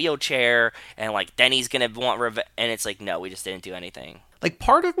wife in the wheelchair, and like then he's gonna want and it's like, no, we just didn't do anything. Like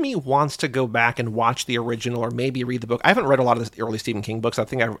part of me wants to go back and watch the original or maybe read the book. I haven't read a lot of the early Stephen King books. I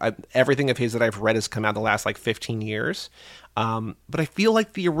think everything of his that I've read has come out in the last like 15 years. But I feel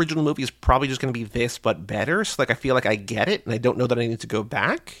like the original movie is probably just going to be this, but better. So like I feel like I get it, and I don't know that I need to go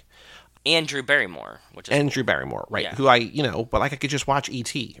back. And Drew Barrymore, which is And Drew Barrymore, right? Yeah. Who but like I could just watch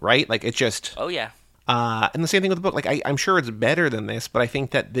E.T., right? Like it's just. oh yeah, And the same thing with the book. Like I'm sure it's better than this, but I think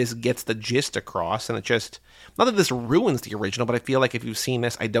that this gets the gist across, and it just not that this ruins the original, but I feel like if you've seen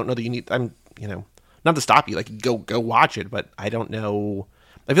this, I don't know that you need. Not to stop you, like go watch it, but I don't know.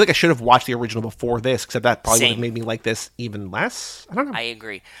 I feel like I should have watched the original before this, except that probably would have Same. made me like this even less. I don't know. I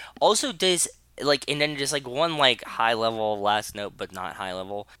agree. Also, does like, and then just like one like high level last note, but not high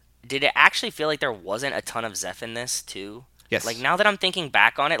level. Did it actually feel like there wasn't a ton of Zeph in this too? Yes. Like now that I'm thinking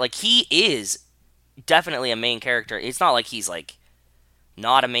back on it, like he is definitely a main character. It's not like he's like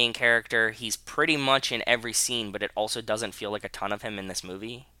not a main character. He's pretty much in every scene, but it also doesn't feel like a ton of him in this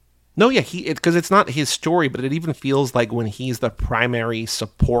movie. No, yeah, because it's not his story, but it even feels like when he's the primary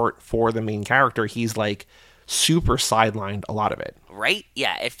support for the main character, he's like super sidelined a lot of it. Right?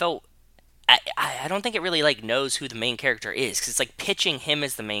 Yeah, it felt. I don't think it really like knows who the main character is, because it's like pitching him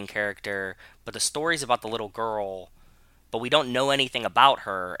as the main character, but the story's about the little girl, but we don't know anything about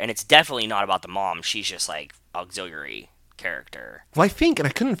her, and it's definitely not about the mom. She's just like auxiliary character. Well, I think, and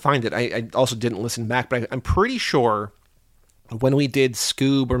I couldn't find it. I also didn't listen back, but I'm pretty sure when we did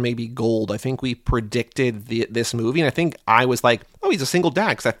Scoob or maybe Gold, I think we predicted this movie, and I think I was like, oh, he's a single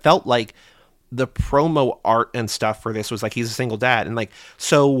dad, because I felt like the promo art and stuff for this was like he's a single dad, and like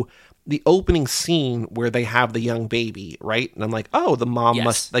so the opening scene where they have the young baby, right? And I'm like, oh, the mom Yes.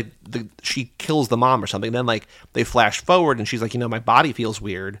 must like she kills the mom or something. And then like they flash forward and she's like, my body feels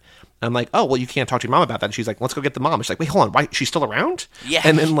weird. And I'm like, oh, well, you can't talk to your mom about that. And she's like, let's go get the mom. And she's like, wait, hold on, why? She's still around? Yeah.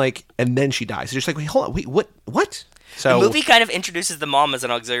 And then she dies. So you're just like, wait, hold on, wait, what? So The movie kind of introduces the mom as an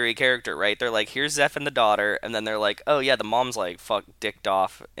auxiliary character, right? They're like, here's Zeph and the daughter, and then they're like, oh yeah, the mom's like dicked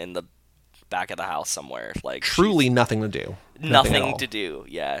off in the back of the house somewhere. Like truly nothing to do. she's Nothing at nothing all. to do.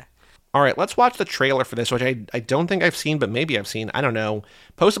 Yeah. All right, let's watch the trailer for this, which I don't think I've seen, but maybe I've seen. I don't know.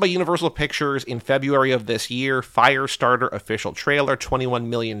 Posted by Universal Pictures in February of this year. Firestarter official trailer, 21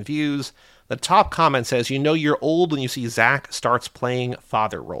 million views. The top comment says, you're old when you see Zach starts playing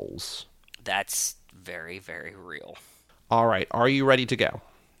father roles. That's very, very real. All right, are you ready to go?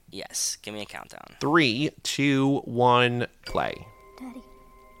 Yes. Give me a countdown. 3, 2, 1, play. Daddy,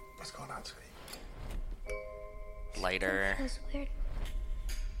 What's going on, sweetie? Lighter. feels weird.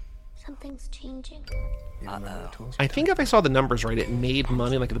 Something's changing. You remember the tools? I think if I saw the numbers right, it made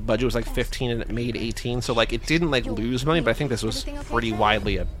money. Like the budget was like 15 and it made 18, so like it didn't like lose money, but I think this was pretty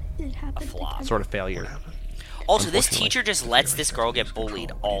widely a It happened flop. again. sort of failure. Also, this Unfortunately. teacher just lets this girl get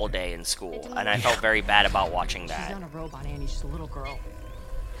bullied all day in school, and I felt very bad about watching She's that. not a robot, Annie. She's a little girl.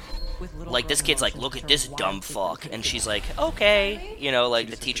 like this kid's like, look at this dumb fuck, and she's like, okay, you know, like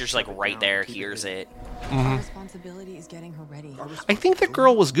the teacher's like right there, hears it. Our responsibility is getting her ready. I think the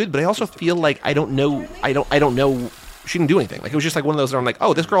girl was good, but I also feel like I don't know. She didn't do anything. Like, it was just like one of those that I'm like,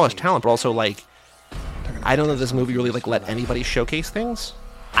 oh, this girl has talent, but also like, I don't know if this movie really like let anybody showcase things.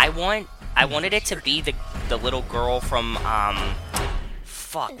 I wanted it to be the little girl from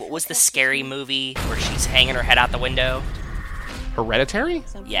what was the scary movie where she's hanging her head out the window? Hereditary?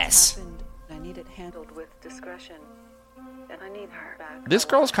 Yes. I need it handled with discretion, and I need her back. This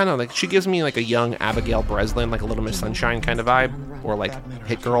girl's kind of like, she gives me like a young Abigail Breslin, like a Little Miss Sunshine kind of vibe, or like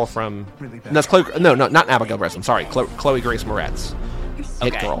Hit Girl from. That's Chloe. No, not Abigail Breslin. Sorry, Chloe Grace Moretz.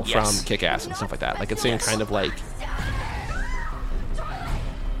 Hit Okay, Girl yes. from Kick-Ass and stuff like that. Like, it's same kind of like.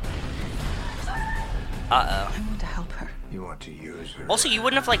 Uh-oh. I want to help her. You want to use her. Also, you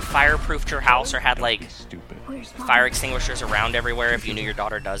wouldn't have like fireproofed your house or had like Stupid. Where's Mom? fire extinguishers around everywhere if you knew your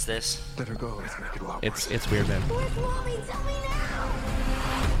daughter does this. Let her go. Let's make it a lot worse. It's weird, man. Where's Mommy? Tell me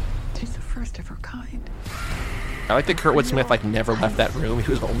now. She's the first of her kind. I like that Kurtwood Smith like never left that room. He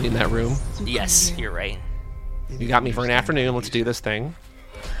was only in that room. Yes, you're right. You got me for an afternoon. Let's do this thing.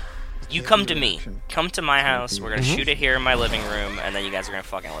 You come to me. Come to my house. We're gonna shoot it here in my living room, and then you guys are gonna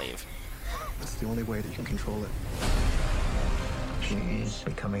fucking leave. That's the only way that you can control it. She's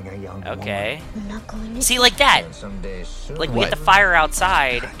becoming a young Okay. I'm not going to. See, like that. Someday soon. Like we What? get the fire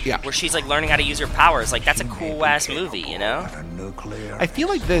outside, Yeah. where she's like learning how to use her powers. Like that's a cool ass movie, you know? A nuclear. I feel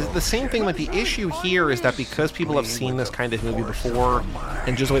like the same thing. Like the issue here is that because people have seen this kind of movie before,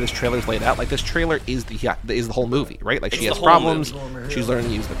 and just the way this trailer's laid out, like this trailer is the whole movie, right? Like It's she the has whole problems. movie. She's learning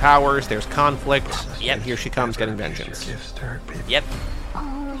to use the powers. There's conflict. Yep. And here she comes getting vengeance. Gifts to hurt people. Yep. I'll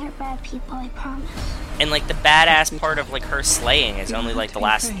only hurt bad people, I promise. And like the badass part of like her slaying is only like the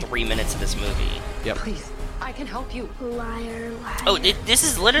last 3 minutes of this movie. Yep. Please, I can help you. Liar, liar. Oh, this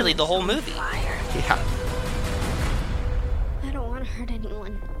is literally the whole movie. Liar. Yeah. I don't want to hurt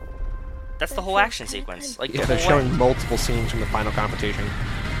anyone. That's the whole action sequence. Like Yeah. the They're whole showing multiple scenes from the final confrontation.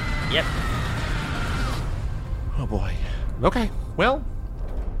 Yep. Oh boy. Okay. Well,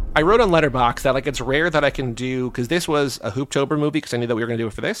 I wrote on Letterboxd that like it's rare that I can do, because this was a Hooptober movie, because I knew that we were going to do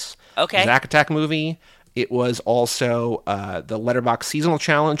it for this. Okay. Zack Attack movie. It was also the Letterboxd seasonal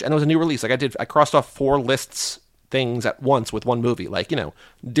challenge, and it was a new release. Like I crossed off 4 lists things at once with one movie. Like, you know,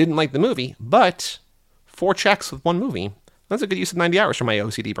 didn't like the movie, but 4 checks with one movie. That's a good use of 90 hours for my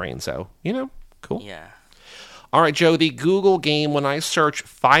OCD brain. So, you know, cool. Yeah. All right, Joe, the Google game, when I search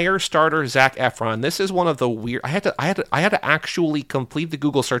Firestarter Zac Efron, this is one of the weird. I had to actually complete the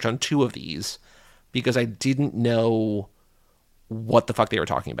Google search on 2 of these because I didn't know what the fuck they were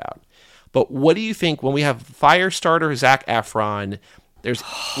talking about. But what do you think when we have Firestarter Zac Efron? There's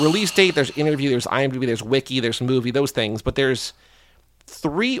release date, there's interview, there's IMDb, there's wiki, there's movie, those things, but there's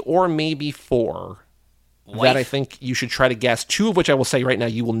 3 or maybe 4 that I think you should try to guess, 2 of which I will say right now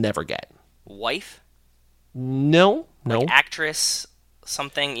you will never get. Wife? No. Actress?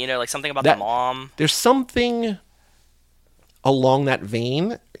 Something, you know, like something about That- the mom? There's something along that vein,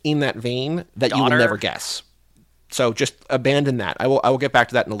 that you will Daughter? never guess. So just abandon that. I will get back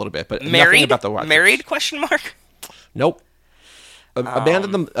to that in a little bit. But nothing Married? about the actress. Married? Question mark? Nope.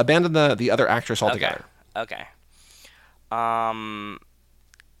 Abandon the other actress altogether. Okay.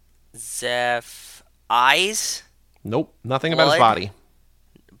 Zeph. Eyes? Nope. Nothing about his Blood? body.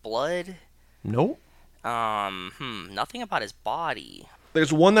 Blood? Nope. Nothing about his body.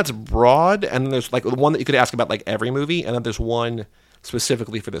 There's one that's broad, and then there's like the one that you could ask about like every movie, and then there's one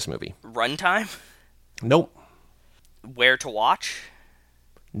specifically for this movie. Runtime? Nope. Where to watch?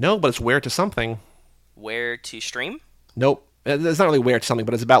 No, but it's where to something. Where to stream? Nope. It's not really where to something,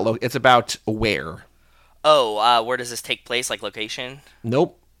 but it's about where. Oh, where does this take place? Like location?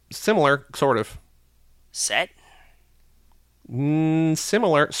 Nope. Similar, sort of. Set?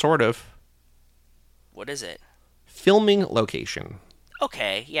 Similar, sort of. What is it? Filming location.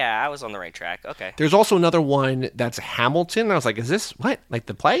 Okay, yeah, I was on the right track. Okay. There's also another one that's Hamilton. I was like, is this what? Like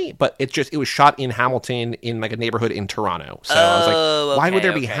the play? But it was shot in Hamilton in like a neighborhood in Toronto. So I was like, why would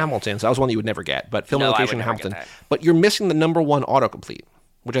there be okay. Hamilton? So that was one that you would never get. But filming No, I location would in never get Hamilton. that. But you're missing the number 1 autocomplete,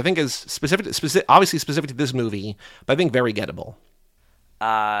 which I think is obviously specific to this movie, but I think very gettable.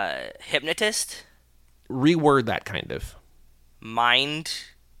 Hypnotist? Reword that kind of. Mind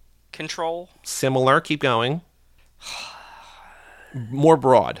control? Similar, keep going. More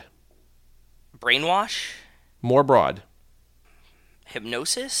broad. Brainwash? More broad.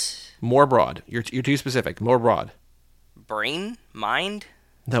 Hypnosis? More broad. You're too specific. More broad. Brain? Mind?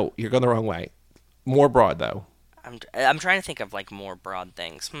 No, you're going the wrong way. More broad, though. I'm trying to think of like more broad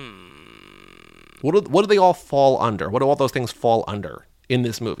things. What do they all fall under? What do all those things fall under? in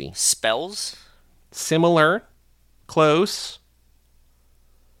this movie. Spells? Similar, close,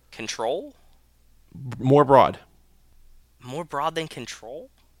 Control? more broad. More broad than control?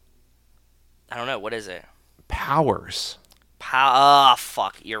 I don't know. What is it? Powers.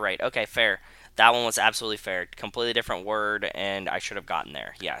 Fuck. You're right. Okay, fair. That one was absolutely fair. Completely different word, and I should have gotten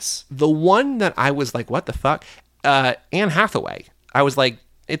there. Yes. The one that I was like, what the fuck? Anne Hathaway. I was like,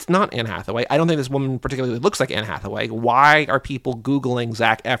 it's not Anne Hathaway. I don't think this woman particularly looks like Anne Hathaway. Why are people Googling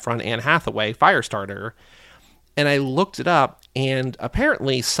Zac Efron, Anne Hathaway, Firestarter? And I looked it up, and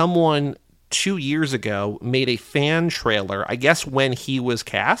apparently someone 2 years ago made a fan trailer, I guess when he was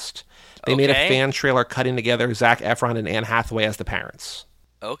cast. They made a fan trailer cutting together Zac Efron and Anne Hathaway as the parents.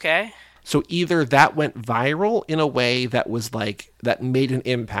 Okay. So either that went viral in a way that was like, that made an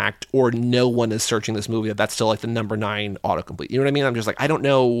impact, or no one is searching this movie. That's still like the number 9 autocomplete. You know what I mean? I'm just like, I don't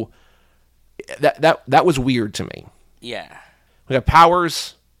know. That was weird to me. Yeah. We got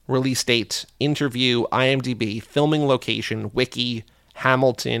Powers, release date, interview, IMDb, filming location, wiki,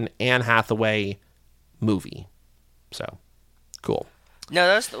 Hamilton, Anne Hathaway, movie. So, cool. No,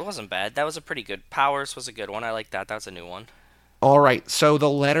 that wasn't bad. That was a pretty good. Powers was a good one. I like that. That was a new one. All right, so the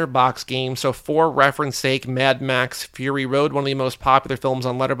Letterboxd game. So for reference sake, Mad Max Fury Road, one of the most popular films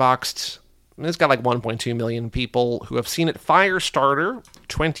on Letterboxd. It's got like 1.2 million people who have seen it. Firestarter,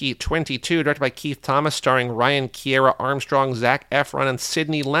 2022, directed by Keith Thomas, starring Ryan Kiera Armstrong, Zac Efron, and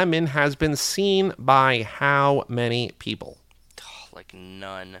Sidney Lemon, has been seen by how many people? Like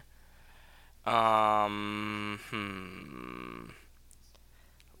none.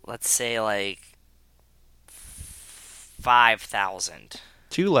 Let's say like 5,000.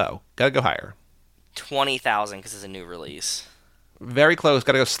 Too low. Gotta go higher. 20,000 because it's a new release. Very close.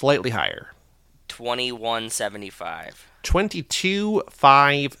 Gotta go slightly higher. 2175.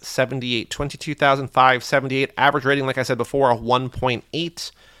 22,578. 22,578. Average rating, like I said before, a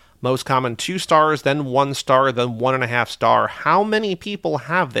 1.8. Most common 2 stars, then 1 star, then 1.5 star. How many people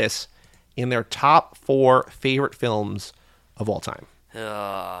have this in their top 4 favorite films of all time?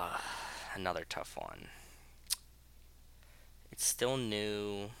 Another tough one. It's still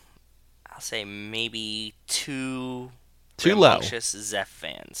new. I'll say maybe 2 Too low. rambunctious Zeph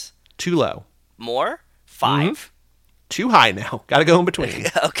fans. Too low. More? 5? Too high now. Gotta go in between.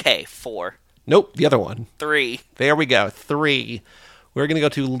 Okay, 4. Nope, the other one. 3. There we go. 3. We're going to go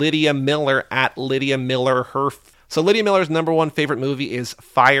to Lydia Miller at Lydia Miller. So Lydia Miller's number 1 favorite movie is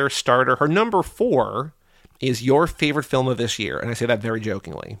Firestarter. Her number 4 is your favorite film of this year. And I say that very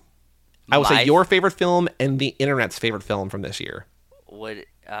jokingly. I will say your favorite film and the internet's favorite film from this year. Would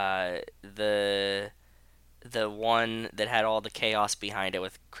the one that had all the chaos behind it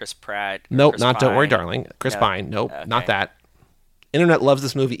with Chris Pratt? Nope, Chris not Pine? Don't Worry, Darling. Chris Pine. Nope, not that. Internet loves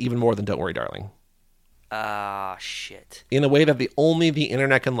this movie even more than Don't Worry, Darling. Shit. In a way that only the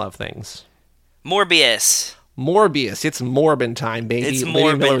internet can love things. Morbius. It's Morbin time, baby. It's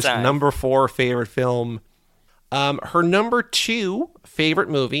Lydia Morbin Miller's time. number 4 favorite film. Her number 2 favorite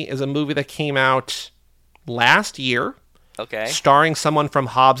movie is a movie that came out last year. Okay. Starring someone from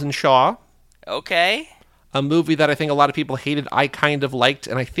Hobbs and Shaw. Okay. A movie that I think a lot of people hated, I kind of liked.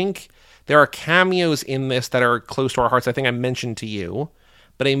 And I think there are cameos in this that are close to our hearts. I think I mentioned to you.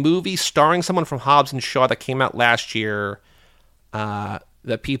 But a movie starring someone from Hobbs and Shaw that came out last year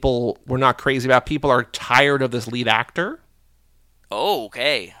that people were not crazy about. People are tired of this lead actor. Oh,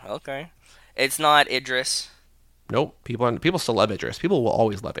 okay. Okay. It's not Idris. Nope. People still love Idris. People will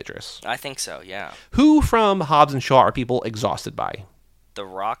always love Idris. I think so, yeah. Who from Hobbs and Shaw are people exhausted by? The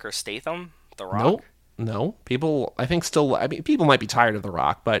Rock or Statham? The Rock? Nope. No. People, I think still, I mean, people might be tired of The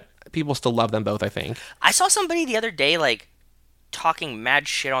Rock, but people still love them both, I think. I saw somebody the other day, like, talking mad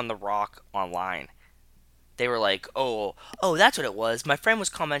shit on The Rock online. They were like, oh, that's what it was. My friend was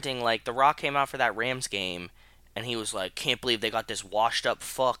commenting, like, The Rock came out for that Rams game, and he was like, can't believe they got this washed up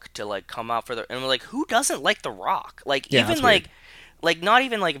fuck to, like, come out for the... And we're like, who doesn't like The Rock? Like, Yeah, even, that's like... weird. Like, not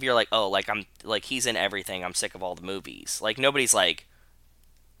even, like, if you're like, oh, like, I'm... Like, he's in everything. I'm sick of all the movies. Like, nobody's like,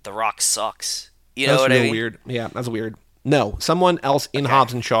 The Rock sucks. You know That's what real I mean? weird. Yeah, that's weird. No, someone else in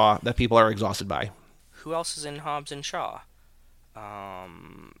Hobbs and Shaw that people are exhausted by. Who else is in Hobbs and Shaw?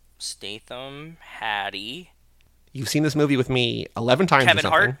 Statham, Hattie... You've seen this movie with me 11 times or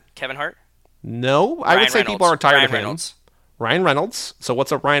something. Kevin Hart? No, I would say people are tired of him. Reynolds. Ryan Reynolds. So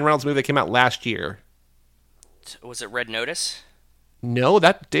what's a Ryan Reynolds movie that came out last year? Was it Red Notice? No,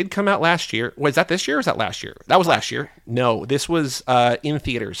 that did come out last year. Was that this year or was that last year? That was last year. No, this was in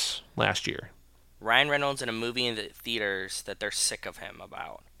theaters last year. Ryan Reynolds in a movie in the theaters that they're sick of him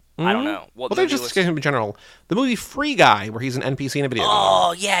about. I don't know. What Well, they're movie just was... in general. The movie Free Guy, where he's an NPC in a video game.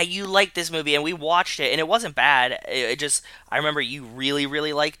 Oh, yeah, you liked this movie, and we watched it, and it wasn't bad. It just... I remember you really,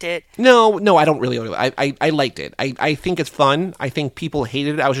 really liked it. No, I don't really. I liked it. I think it's fun. I think people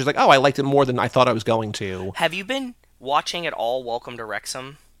hated it. I was just like, oh, I liked it more than I thought I was going to. Have you been watching at all Welcome to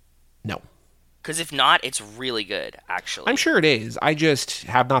Wrexham? No. Because if not, it's really good, actually. I'm sure it is. I just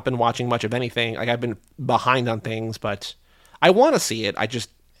have not been watching much of anything. Like, I've been behind on things, but I want to see it. I just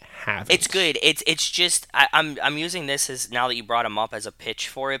haven't. It's good. It's just I'm using this as, now that you brought him up, as a pitch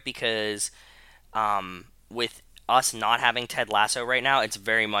for it, because with us not having Ted Lasso right now, it's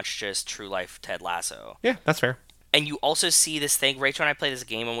very much just true life Ted Lasso. Yeah, that's fair. And you also see this thing, Rachel and I play this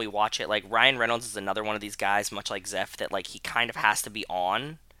game and we watch it, like Ryan Reynolds is another one of these guys, much like Zeph, that like he kind of has to be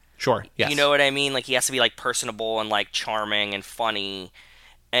on. Sure, yes. You know what I mean? Like, he has to be, like, personable and, like, charming and funny.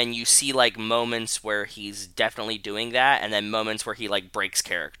 And you see, like, moments where he's definitely doing that, and then moments where he, like, breaks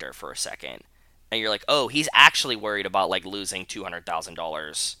character for a second. And you're like, oh, he's actually worried about, like, losing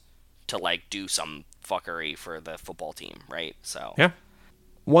 $200,000 to, like, do some fuckery for the football team, right? So... Yeah.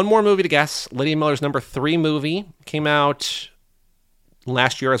 One more movie to guess. Lydia Miller's number 3 movie came out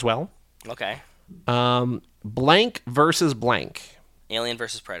last year as well. Okay. Blank versus Blank. Alien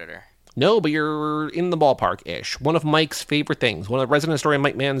versus Predator. No, but you're in the ballpark-ish. One of Mike's favorite things. One of the resident historian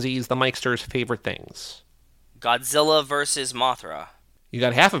Mike Manzi's, the Mikester's favorite things. Godzilla versus Mothra. You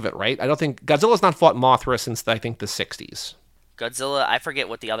got half of it right. I don't think... Godzilla's not fought Mothra since, I think, the 60s. Godzilla, I forget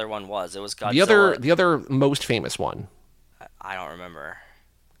what the other one was. It was Godzilla... The other most famous one. I don't remember.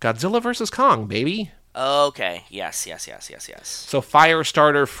 Godzilla versus Kong, baby. Okay. Yes. So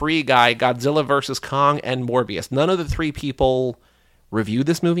Firestarter, Free Guy, Godzilla versus Kong, and Morbius. None of the 3 people reviewed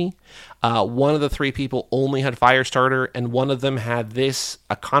this movie. One of the 3 people only had Firestarter, and one of them had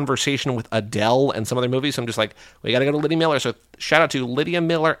a conversation with Adele and some other movies. So I'm just like, we got to go to Lydia Miller. So shout out to Lydia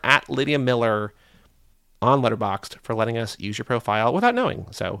Miller at Lydia Miller on Letterboxd for letting us use your profile without knowing.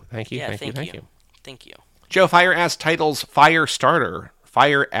 So thank you, thank you. Thank you. Joe, Fire Ass titles, Firestarter.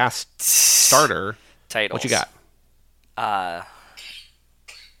 Fire Ass Starter. Titles. What you got? La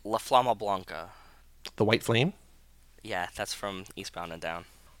Flama Blanca. The White Flame? Yeah, that's from Eastbound and Down.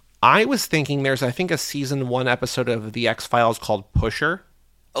 I was thinking there's, I think, a season 1 episode of The X-Files called Pusher.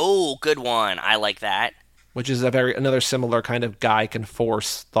 Oh, good one. I like that. Which is another similar kind of guy can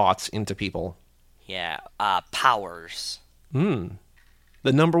force thoughts into people. Yeah. Powers. The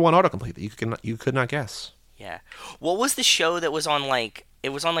number 1 autocomplete that you could not guess. Yeah. What was the show that was on, like, it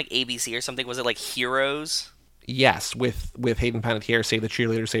was on, like, ABC or something? Was it, like, Heroes? Yes, with Hayden Panettiere, Save the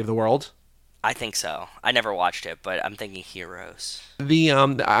Cheerleader, Save the World. I think so. I never watched it, but I'm thinking Heroes.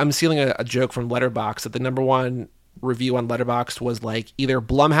 I'm stealing a joke from Letterboxd that the number 1 review on Letterboxd was like either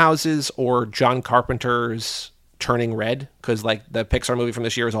Blumhouse's or John Carpenter's Turning Red, because like the Pixar movie from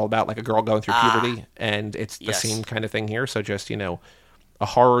this year is all about like a girl going through puberty, and it's the same kind of thing here. So just, you know, a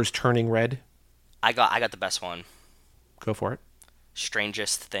horror's Turning Red. I got the best one. Go for it.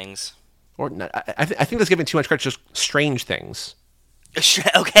 Strangest Things. Or I think that's giving too much credit. Just Strange Things.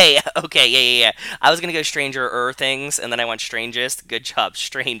 Okay, yeah. I was gonna go Stranger Things, and then I went Strangest. Good job,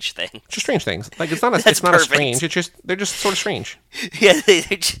 Strange Thing. Just Strange Things. Like it's not a strange. It's just they're just sort of strange. Yeah, they're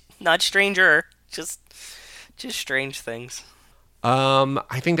just not stranger. Just Strange Things.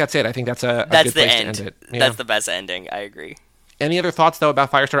 I think that's it. I think that's a good place to end it. Yeah. That's the best ending. I agree. Any other thoughts, though,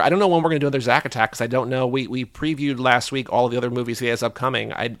 about Firestarter? I don't know when we're going to do another Zack Attack, because I don't know. We previewed last week all of the other movies he has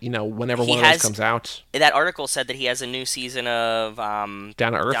upcoming. Whenever one of those comes out. That article said that he has a new season of Down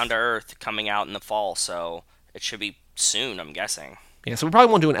to Earth coming out in the fall, so it should be soon, I'm guessing. Yeah, so we probably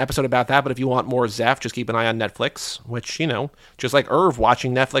won't do an episode about that, but if you want more Zeph, just keep an eye on Netflix, which, just like Irv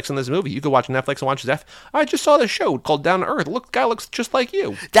watching Netflix in this movie, you could watch Netflix and watch Zeph. I just saw this show called Down to Earth. Look, guy looks just like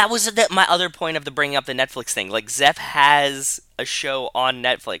you. That was my other point of the bringing up the Netflix thing. Like, Zeph has a show on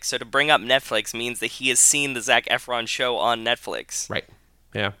Netflix, so to bring up Netflix means that he has seen the Zac Efron show on Netflix. Right.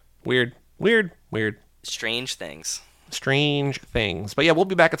 Yeah. Weird. Strange Things. But yeah, we'll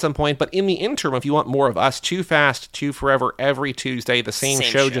be back at some point. But in the interim, if you want more of us, Too Fast, Too Forever, every Tuesday, the same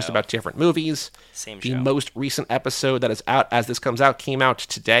show, just about different movies. The most recent episode that is out as this comes out came out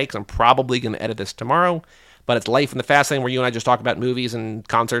today, because I'm probably going to edit this tomorrow. But it's Life in the Fast Lane, where you and I just talk about movies and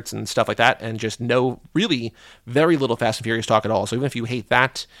concerts and stuff like that, and just really very little Fast and Furious talk at all. So even if you hate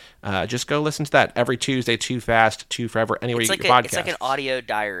that, just go listen to that every Tuesday. Too Fast, Too Forever, anywhere you get your podcasts. It's like an audio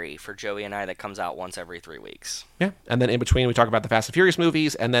diary for Joey and I that comes out once every 3 weeks. Yeah, and then in between we talk about the Fast and Furious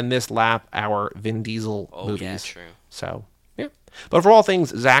movies, and then this lap our Vin Diesel movies. Yeah, true. So yeah, but for all things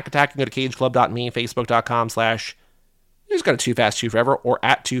Zack Attack, you can go to cageclub.me, facebook.com/. You just go to Too Fast, Too Forever, or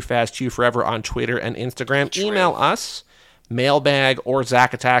at Too Fast, Too Forever on Twitter and Instagram. Email us, mailbag or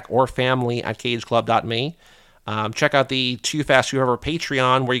Zack Attack or family at cageclub.me. Check out the Too Fast, Too Forever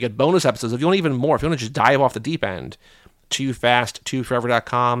Patreon, where you get bonus episodes. If you want even more, if you want to just dive off the deep end,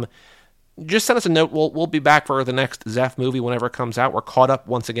 toofast2forever.com. Just send us a note. We'll be back for the next Zeph movie whenever it comes out. We're caught up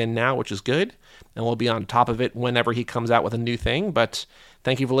once again now, which is good. And we'll be on top of it whenever he comes out with a new thing. But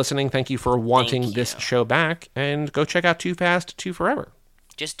thank you for listening. Thank you for wanting this show back. And go check out Too Fast, Too Forever.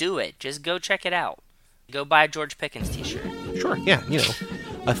 Just do it. Just go check it out. Go buy a George Pickens t-shirt. Sure, yeah,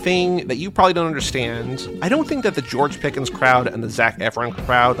 a thing that you probably don't understand. I don't think that the George Pickens crowd and the Zac Efron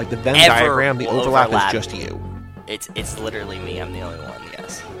crowd, like the Venn diagram, the overlap is just you. It's literally me. I'm the only one,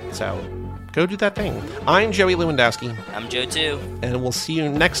 yes. So, go do that thing. I'm Joey Lewandowski. I'm Joe, too. And we'll see you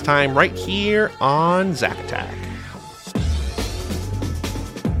next time right here on Zack Attack.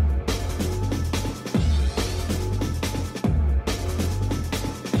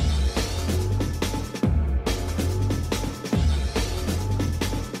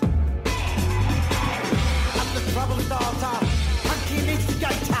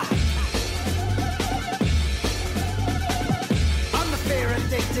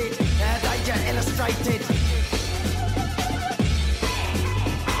 Danger illustrated.